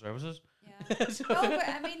to social services. Yeah. No, but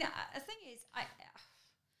I mean, the thing is, I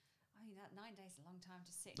mean, that 9 days is a long time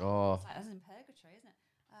to sit. Oh, it's like that's in purgatory, isn't it?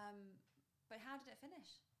 But how did it finish?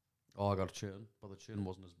 Oh, I got a tune, but the tune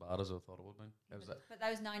wasn't as bad as I thought it would be. But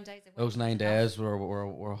those 9 days. Those 9 days were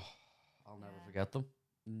I'll never forget them.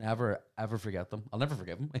 Never ever forget them. I'll never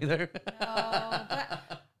forgive them either. No,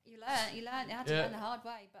 but you learn. You had to learn the hard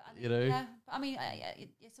way. But yeah, but I mean,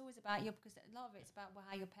 it's always about you because a lot of it's about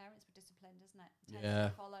how your parents were disciplined, isn't it?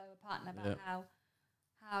 To follow a pattern about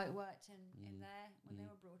how it worked in there when they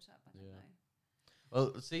were brought up. I don't know.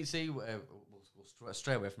 Well, see, we'll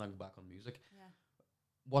stray away from that and go back on music. Yeah.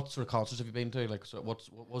 What sort of concerts have you been to? Like, so what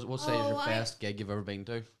say is your best gig you've ever been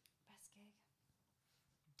to? Best gig.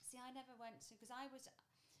 See, I never went to because I was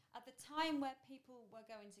at the time where people were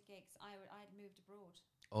going to gigs. I'd moved abroad.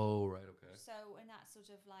 Oh right, okay. So in that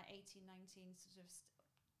sort of like 18, 19 sort of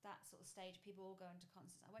that sort of stage, people all going to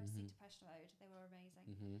concerts. I went to see Depeche Mode. They were amazing.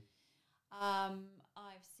 Mm-hmm.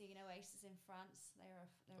 I've seen Oasis in France. They were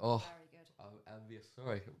very good. Oh, envious.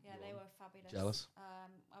 Sorry. Yeah, they were fabulous. Jealous.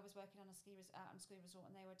 I was working on a ski resort,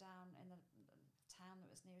 and they were down in the town that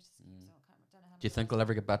was nearest to ski resort. Don't know how. Do you think they'll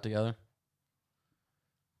ever get back together?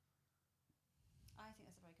 I think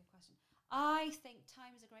that's a very good question. I think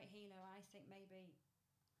time is a great healer. I think maybe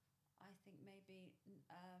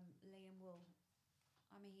Liam will.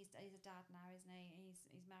 I mean, he's a dad now, isn't he?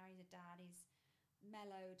 He's married a dad. He's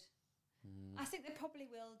mellowed. I think they probably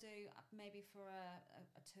will do maybe for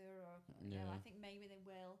a tour or you know. I think maybe they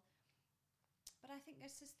will. But I think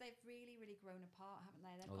it's just they've really, really grown apart, haven't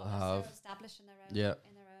they? They're so established in their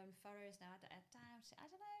own furrows now. I doubt it. I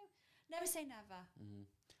don't know. Never say never.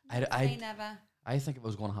 Never. I think if it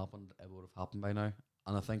was going to happen, it would have happened by now.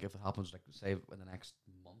 And I think if it happens, like say in the next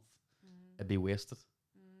month, it'd be wasted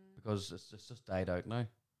because it's just died out now.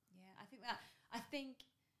 Yeah, I think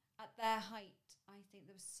at their height, I think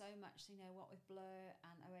there was so much, you know, what with Blur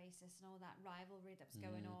and Oasis and all that rivalry that was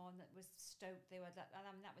going on that was stoked. They were that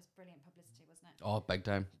was brilliant publicity, wasn't it? Oh, big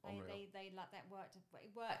time. They like that worked.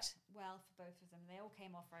 It worked well for both of them. They all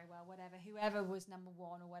came off very well. Whoever was number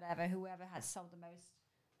one or whoever had sold the most,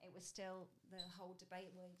 it was still the whole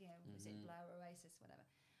debate. Well, you know, was it Blur or Oasis, whatever.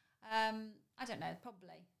 I don't know.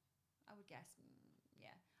 Probably, I would guess.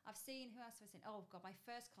 Yeah, I've seen. Who else have I seen? Oh God, my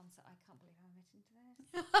first concert. I can't believe I'm admitting to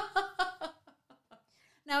this.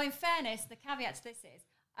 Now, in fairness, the caveat to this is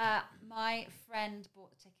my friend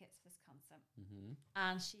bought the tickets for this concert,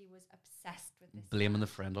 and she was obsessed with this. Blaming the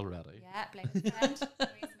friend already. Yeah, blaming the friend,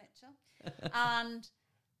 Louise Mitchell, and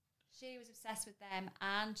she was obsessed with them,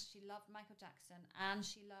 and she loved Michael Jackson, and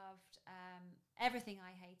she loved everything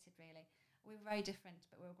I hated. Really, we were very different,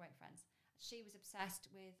 but we were great friends. She was obsessed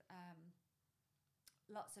with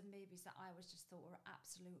lots of movies that I was just thought were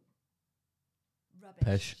absolute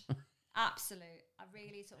rubbish. Absolute. I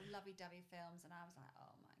really sort of lovey-dovey films, and I was like,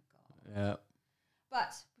 oh my God. Yeah.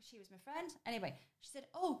 But she was my friend. Anyway, she said,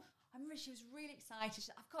 she was really excited. She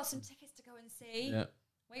said, I've got some tickets to go and see. Yeah.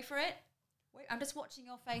 Wait for it. Wait, I'm just watching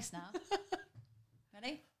your face now.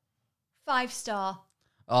 Ready? 5-star.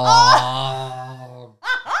 Oh.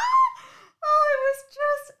 It was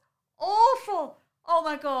just awful. Oh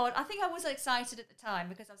my God. I think I was excited at the time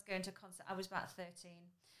because I was going to a concert. I was about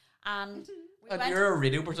 13. And you're a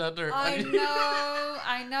radio presenter. I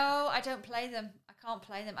know. I don't play them. I can't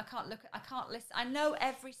play them. I can't listen. I know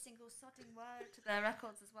every single sodding word to their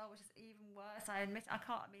records as well, which is even worse. I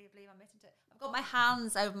can't believe I'm admitting to it. I've got my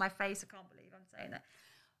hands over my face. I can't believe I'm saying that.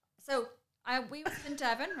 So we were in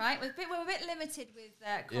Devon, right? We were a bit limited with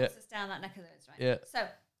concerts down that neck of the woods, right? Yeah. So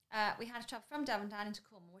we had to travel from Devon down into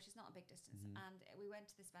Cornwall, which is not a big distance, and we went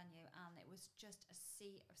to this venue, and it was just a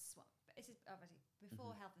sea of swamp. This is obviously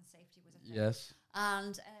before health and safety was a thing. Yes.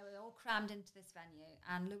 And we were all crammed into this venue,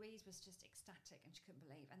 and Louise was just ecstatic, and she couldn't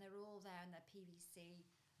believe. And they were all there in their PVC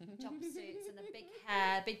jumpsuits and the big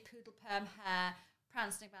hair, big poodle perm hair,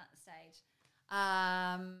 prancing about the stage,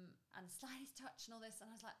 and Slidey's touch and all this.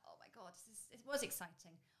 And I was like, oh my God, it was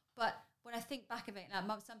exciting. But when I think back of it, now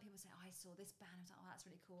some people say, oh, I saw this band. I was like, oh, that's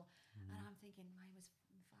really cool. And I'm thinking, mine was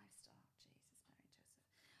 5-star. Jesus, Mary Joseph.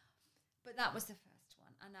 But that was the first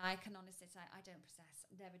one. And I can honestly say I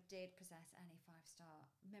never did possess any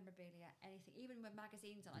 5-star memorabilia, anything. Even with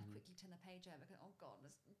magazines on, I'd quickly turn the page over because, oh God,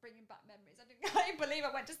 it's bringing back memories. I can't believe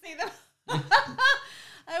I went to see them.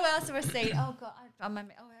 Who else have I seen? Oh God, I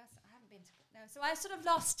haven't been to... No, so I sort of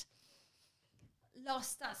lost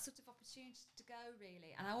that sort of opportunity to go,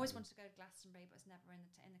 really. And I always wanted to go to Glastonbury, but was never in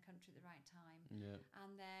the country at the right time. Yeah.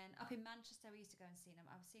 And then up in Manchester, we used to go and see them.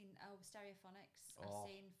 I've seen Stereophonics. I've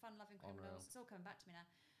seen Fun Loving Criminals. It's all coming back to me now.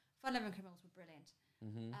 Fun Loving Criminals were brilliant.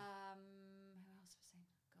 Who else have I seen?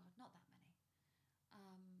 God, not that many.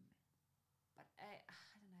 But I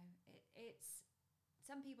don't know. It's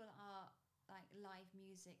some people are like live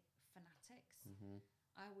music fanatics.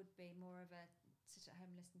 I would be more of a sit at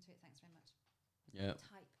home, listen to it. Thanks very much. Yeah.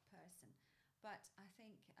 Type person. But I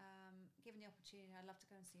think, given the opportunity, I'd love to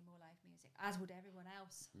go and see more live music, as would everyone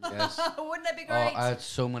else. Yes. Wouldn't that be great? I had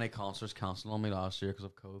so many concerts cancelled on me last year because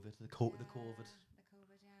of COVID. The COVID.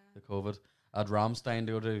 The COVID. I had Rammstein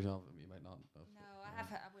to go to. You might not know. No, I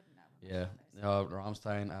wouldn't know. Yeah.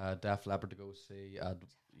 Rammstein, Def Leppard to go see. I had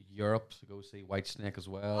Europe to go see Whitesnake as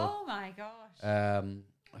well. Oh my gosh.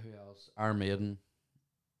 Who else? Iron Maiden.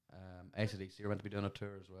 AC/DC are meant to be doing a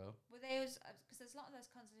tour as well. Were those, because there's a lot of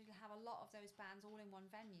those concerts, you'll have a lot of those bands all in one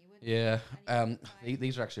venue, wouldn't you? Yeah.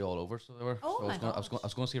 These are actually all over, so they were. Oh so my I was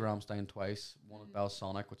going to see Rammstein twice. One at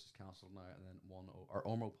Belsonic, which is cancelled now, and then one or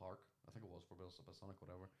Ormo Park. I think it was for Belsonic,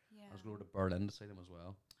 whatever. Yeah. I was going to Berlin to see them as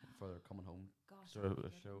well for their coming home show.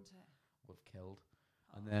 Would have killed.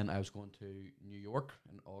 And then I was going to New York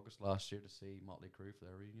in August last year to see Motley Crue for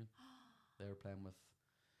their reunion. They were playing with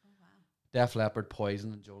Def Leppard,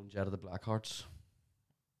 Poison, and Joel and Jett of the Blackhearts.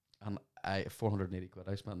 And 480 quid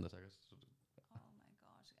I spent on the tickets. Oh my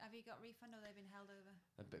gosh. Have you got refund or they've been held over?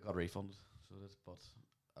 I got refunded. So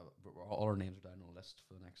but all our names are down on the list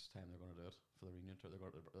for the next time they're going to do it for the reunion tour. They're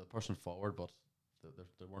going to the person forward, but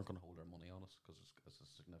they weren't going to hold their money on us because it's a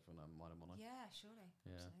significant amount of money. Yeah, surely.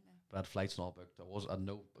 Yeah. Absolutely. But I had flights and all booked. I had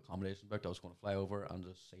no accommodation booked. I was going to fly over and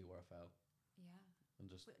just see where I fell. Yeah. And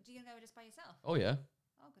just. But do you go just by yourself? Oh yeah.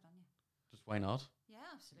 Oh, good on you. Just why not? Yeah,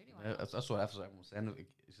 absolutely. Why not? That's what everyone was saying.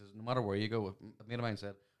 He says no matter where you go, a mate of mine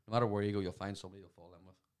said, no matter where you go, you'll find somebody you'll fall in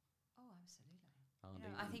with. Oh, absolutely.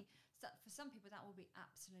 And I think for some people that will be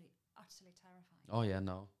absolutely, utterly terrifying. Oh yeah,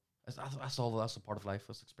 no. That's a part of life.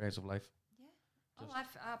 That's the experience of life. Yeah.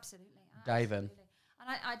 Absolutely. Dive in. And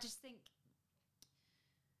I just think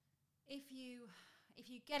if you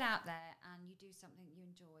get out there and you do something you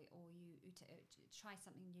enjoy, or you try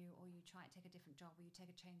something new, or you take a different job, or you take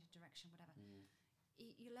a change of direction, whatever,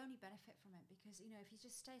 you'll only benefit from it, because if you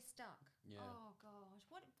just stay stuck, oh gosh,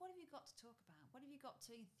 what have you got to talk about? What have you got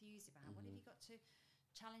to enthuse about? What have you got to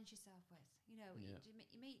challenge yourself with?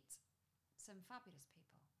 You meet some fabulous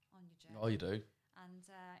people on your journey. Oh, you do. And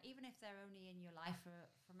even if they're only in your life for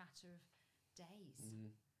a matter of days,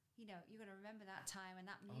 you're going to remember that time and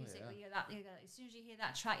that music. As soon as you hear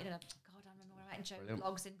that track, you're like, God, I remember when I writing joke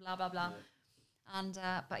blogs and blah, blah, blah. Yeah. And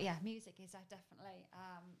but yeah, music is definitely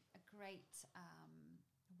a great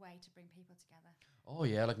way to bring people together. Oh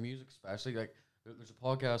yeah, like music especially. Like there's a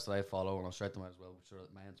podcast that I follow, and I'll shout them out as well, which are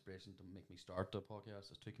my inspiration to make me start the podcast.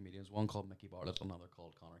 There's two comedians, one called Mickey Bartlett, another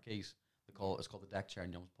called Connor Keys. It's called the Deck Chair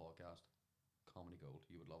and Yums podcast. Comedy gold,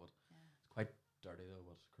 you would love it. Yeah. It's quite dirty though,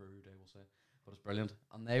 but crude, I will say, but it's brilliant.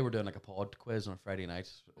 And they were doing like a pod quiz on a Friday night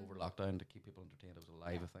over lockdown to keep people entertained. It was a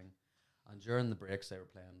live thing, and during the breaks they were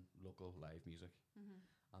playing local live music.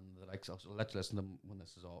 And the likes, I'll let you listen to them when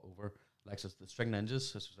this is all over. Like the String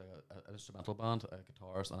Ninjas, this was like an instrumental band, a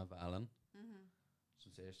guitarist and a violin.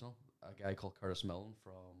 Sensational. A guy called Curtis Milne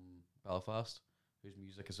from Belfast, whose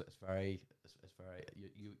music is very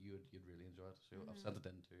you'd really enjoy it. So I've sent it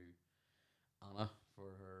in to Anna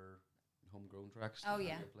for her homegrown tracks. Oh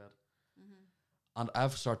yeah. And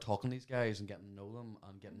I've started talking to these guys and getting to know them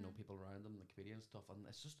and getting to know people around them, the comedians and stuff. And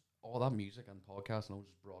it's just all that music and podcasts and all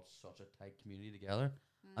just brought such a tight community together.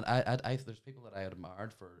 And I there's people that I had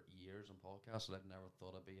admired for years on podcasts that I'd never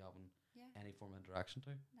thought I'd be having any form of interaction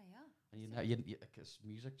to. They are. And because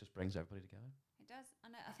music just brings everybody together. It does,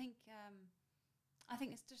 and I think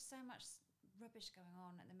there's just so much rubbish going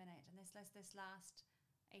on at the minute, and this last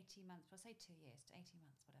 18 months, well, say 2 years to 18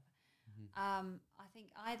 months, whatever. I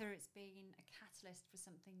think either it's been a catalyst for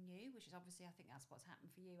something new, which is obviously I think that's what's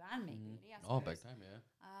happened for you and me, really. Oh, big time, yeah.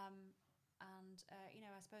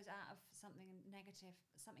 I suppose out of something negative,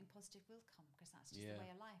 something positive will come, because that's just the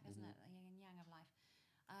way of life, isn't it? The yin and yang of life.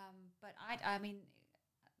 But I mean,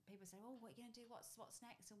 people say, "Oh, what are you going to do? What's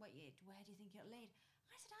next? And where do you think it'll lead?"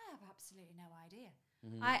 I said, "I have absolutely no idea.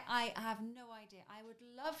 I have no idea. I would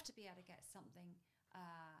love to be able to get something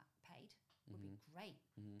paid. Would be great,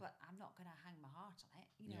 but I'm not going to hang my heart on it.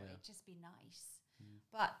 It'd just be nice.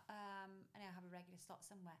 But and I have a regular slot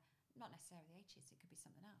somewhere." Not necessarily the H's, it could be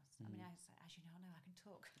something else. I mean, as you know, I can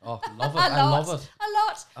talk. Oh, love it. I love it. A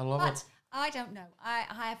lot. I love it. I don't know. I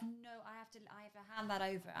have to hand that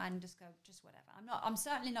over and just go, just whatever. I'm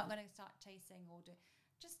certainly not going to start chasing or do,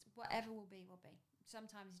 just whatever will be.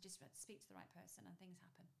 Sometimes you just speak to the right person and things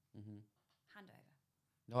happen. Hand over.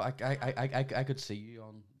 No, I could see you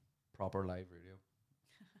on proper live radio.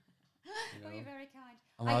 You're very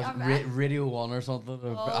kind. Radio 1 or something.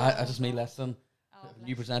 I just me listening. Oh,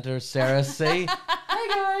 new presenter Sarah C. Hey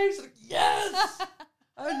guys, yes,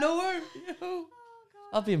 I know her. Oh,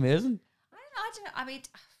 that'd be amazing. I don't know. I mean,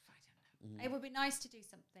 I don't know. It would be nice to do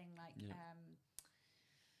something like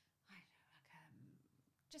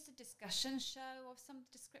just a discussion show of some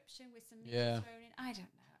description with some music thrown in. I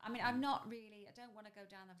don't know. I mean, I don't want to go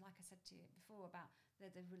down like I said to you before about the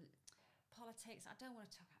politics. I don't want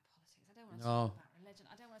to talk about politics. I don't want to talk about religion.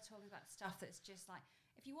 I don't want to talk about stuff that's just like,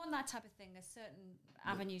 if you want that type of thing, there's certain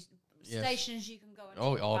avenues, stations you can go and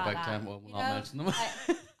talk about big time. Well, we'll not mention them.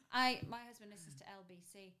 My husband listens to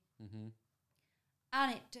LBC,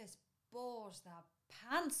 and it just bores the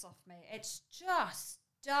pants off me. It's just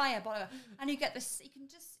diabolical, and you get this. You can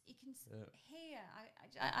hear.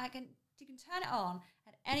 You can turn it on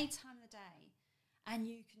at any time of the day, and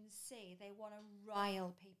you can see they want to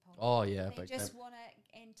rile people. Oh yeah, they just want to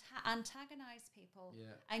antagonize people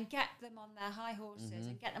and get them on their high horses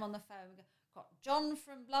and get them on the phone. Got John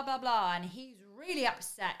from blah blah blah, and he's really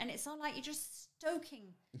upset, and it's not like you're just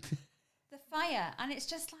stoking the fire, and it's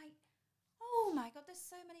just like, oh my god, there's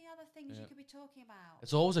so many other things you could be talking about.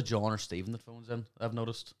 It's always a John or Stephen that phones in. I've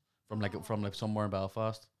noticed from somewhere in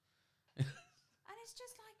Belfast. And it's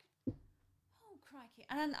just like, oh crikey!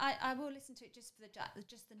 And then I will listen to it just for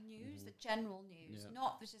the news, the general news,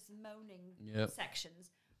 not just moaning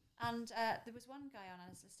sections. And there was one guy on, I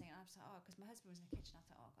was listening, and I was like, oh, because my husband was in the kitchen. I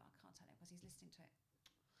thought, oh, God, I can't tell him because he's listening to it.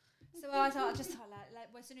 So I thought, like,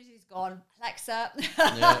 as soon as he's gone, Alexa,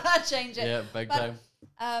 change it. Yeah, big time.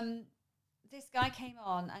 This guy came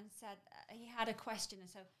on and said he had a question, and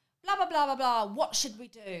so blah, blah, blah, blah, blah, what should we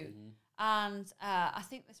do? And I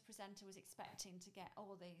think this presenter was expecting to get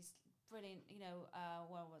all these brilliant,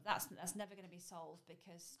 that's never going to be solved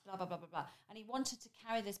because blah, blah, blah, blah, blah. And he wanted to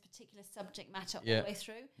carry this particular subject matter all the way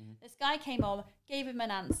through. This guy came on, gave him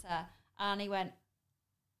an answer, and he went,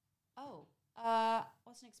 oh,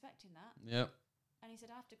 wasn't expecting that. Yep. And he said,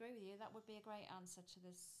 I have to agree with you. That would be a great answer to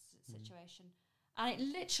this situation. And it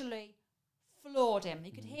literally floored him.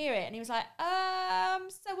 You could hear it. And he was like,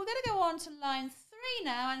 so we're going to go on to line 3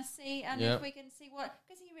 now and see, and if we can see what,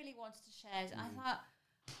 because he really wanted to share it. I thought,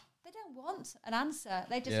 they don't want an answer.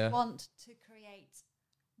 They just want to create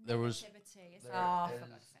negativity.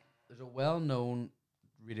 There's a well-known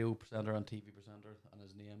radio presenter and TV presenter, and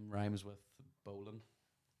his name rhymes with bowling.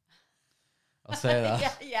 I'll say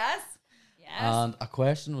that. Yes. And a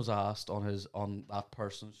question was asked on that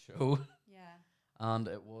person's show. Yeah. And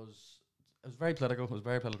it was very political. It was a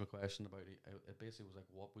very political question about it basically was like,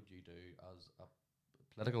 what would you do as a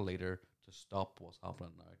political leader to stop what's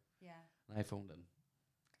happening now? Yeah. And I phoned in.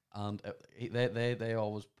 And they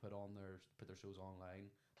always put their shows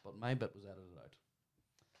online, but my bit was edited out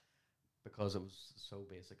because it was so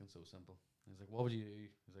basic and so simple. He's like, what would you do?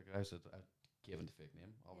 He's like, I said, I gave him the fake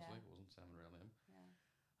name, obviously. It wasn't saying the real name.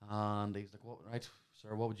 And he's like, right,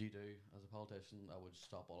 sir, what would you do as a politician? I would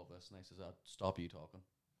stop all of this. And I says, I'd stop you talking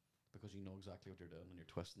because you know exactly what you're doing and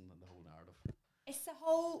you're twisting the whole narrative. It's the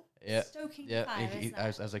whole stoking fire, isn't it? I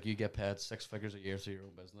was like, you get paid 6 figures a year through your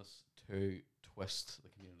own business to twist the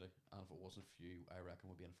community. And if it wasn't for you, I reckon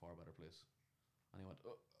we'd be in a far better place. And he went,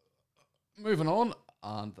 moving on.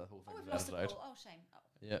 And the whole thing was edited out. Oh, shame. Oh.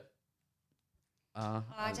 Yeah.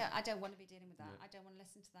 I don't want to be dealing with that. I don't want to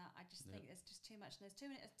listen to that. I just think there's just too much. There's too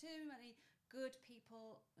many good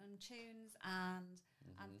people and tunes and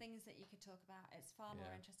things that you could talk about. It's far more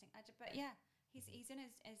interesting. But yeah, he's in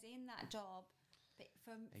that job. But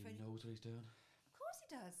he knows what he's doing. Of course he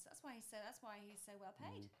does. That's why he's so well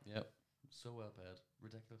paid. Yep, so well paid.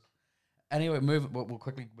 Ridiculous. Anyway, we'll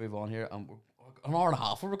quickly move on here. We're an hour and a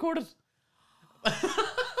half. We recorded.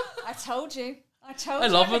 I told you. I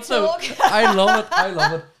love it though. I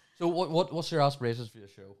love it. So what's your aspirations for your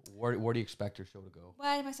show? Where do you expect your show to go?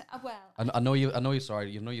 Well, I know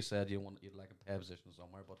you said you'd like a paid position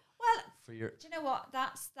somewhere, but do you know what?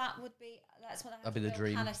 That's what that'd be the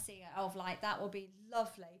dream. Panacea of, like, that would be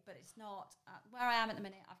lovely, but it's not where I am at the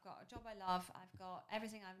minute. I've got a job I love. I've got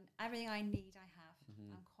everything I need. I have.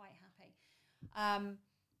 I'm quite happy.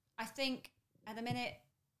 I think at the minute,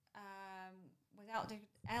 without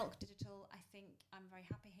Elk Digital, I think I'm very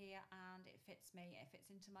happy here and it fits me. It fits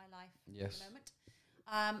into my life at the moment.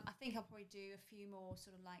 I think I'll probably do a few more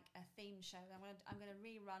sort of like a theme show. I'm gonna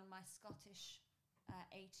rerun my Scottish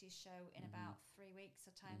 80s show in about 3 weeks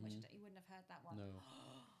of time, which you wouldn't have heard that one. No.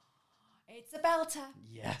 It's a belter.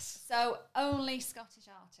 Yes. So only Scottish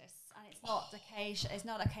artists, and it's not the case. It's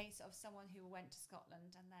not a case of someone who went to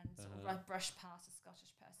Scotland and then sort of brushed past a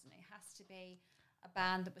Scottish person. It has to be a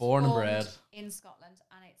band that was born and bred in Scotland,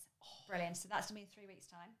 and it's brilliant. So that's going to be in 3 weeks'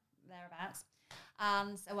 time, thereabouts.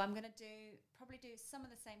 And so I'm going to probably do some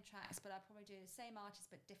of the same tracks, but I'll probably do the same artists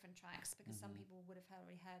but different tracks because some people would have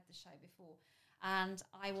already heard the show before. And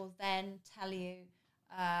I will then tell you,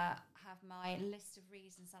 have my list of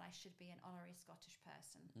reasons that I should be an honorary Scottish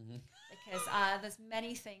person because there's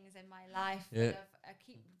many things in my life that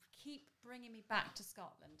keep bringing me back to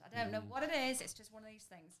Scotland. I don't know what it is. It's just one of these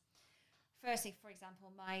things. Firstly, for example,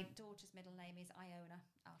 my daughter's middle name is Iona,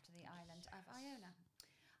 after the island of Iona.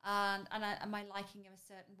 And am I liking of a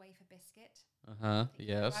certain wafer biscuit?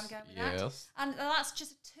 Yes. I'm going with that. And that's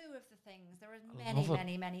just 2 of the things. There are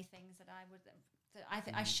many things that I would. That I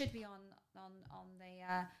think I should be on the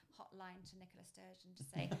hotline to Nicola Sturgeon to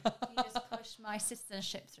say, can you just push my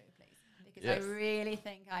citizenship through, please? Because I really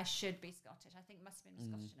think I should be Scottish. I think must have been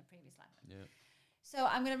Scottish in a previous life. Yeah. So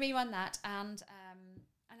I'm going to rerun that, and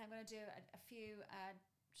I'm going to do a few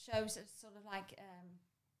shows that sort of like,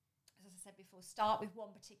 as I said before, start with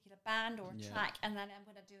one particular band or a track, and then I'm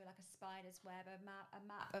going to do like a spider's web, a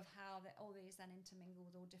map of how all these then intermingle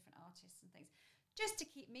with all different artists and things, just to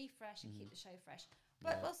keep me fresh and keep the show fresh.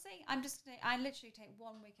 But we'll see. I literally take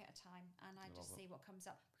 1 week at a time, and I just see what comes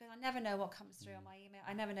up, because I never know what comes through on my email.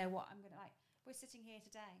 I never know what I'm going to like. We're sitting here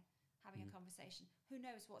today having a conversation. Who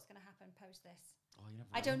knows what's going to happen post this? Oh, you never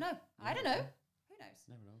know. I don't know. I don't know. Who knows?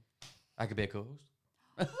 Never know. I could be a co-host.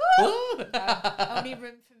 No, only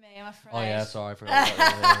room for me, I'm afraid. Oh yeah, sorry for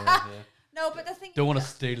that. No, but the thing don't want to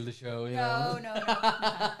steal the show, you know. No.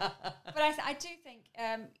 But I do think,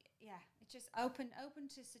 it's just open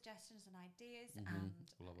to suggestions and ideas, and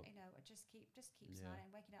you know, just keep smiling,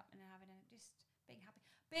 waking up and just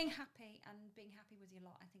being happy with your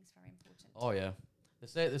lot. I think is very important. Oh yeah, they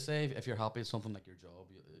say if you're happy with something like your job,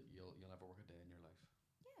 you'll never work a day in your life.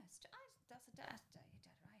 Yes, you're dead right.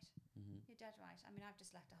 You're dead right. I mean, I've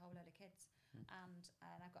just left a whole load of kids, and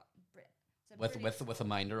I've got with a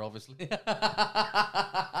minder, obviously.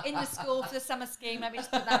 in the school for the summer scheme. Let me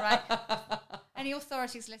just put that right. Any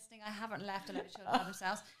authorities listening, I haven't left a load of children by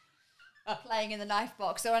themselves playing in the knife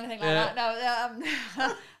box or anything like that.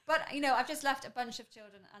 No, but you know, I've just left a bunch of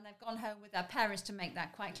children and they've gone home with their parents, to make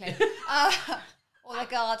that quite clear, or their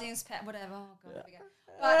guardians, pet, whatever. Oh God, there we go.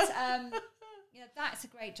 But you know, that's a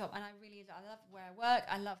great job, and I love where I work.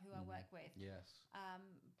 I love who I work with. Yes.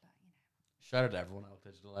 But you know, shout out to everyone out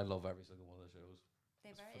digital. I love every single one of the shows. They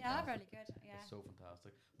are really good. Yeah, it's so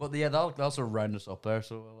fantastic. But yeah, that'll sort of round us up there.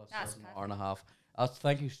 So that's an hour and a half.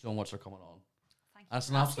 Thank you so much for coming on. Thank you. And it's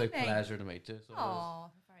an absolute pleasure to meet you. So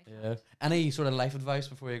very kind. Any sort of life advice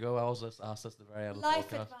before you go? I always ask this at the very end of the life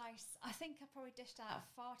podcast. Advice. I think I probably dished out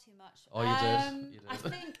far too much. Oh, you did.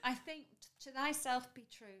 I think to thyself be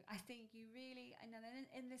true. I think you really, and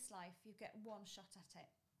in this life, you get one shot at it.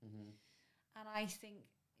 And I think,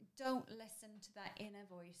 don't listen to that inner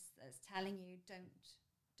voice that's telling you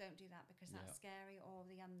don't do that, because that's scary, or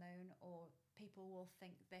the unknown, or people will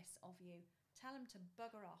think this of you. Tell them to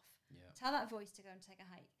bugger off. Tell that voice to go and take a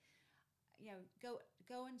hike. You know,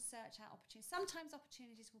 go and search out opportunities. Sometimes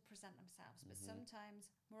opportunities will present themselves, but sometimes,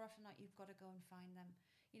 more often than not, you've got to go and find them.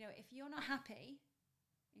 You know, if you're not happy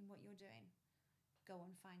in what you're doing, go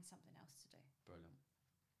and find something else to do. Brilliant.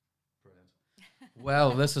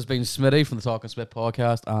 Well, this has been Smitty from the Talking Smith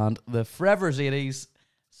podcast and the Forever's 80s,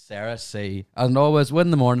 Sarah C. And always,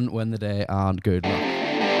 win the morning, win the day, and good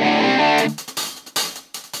luck.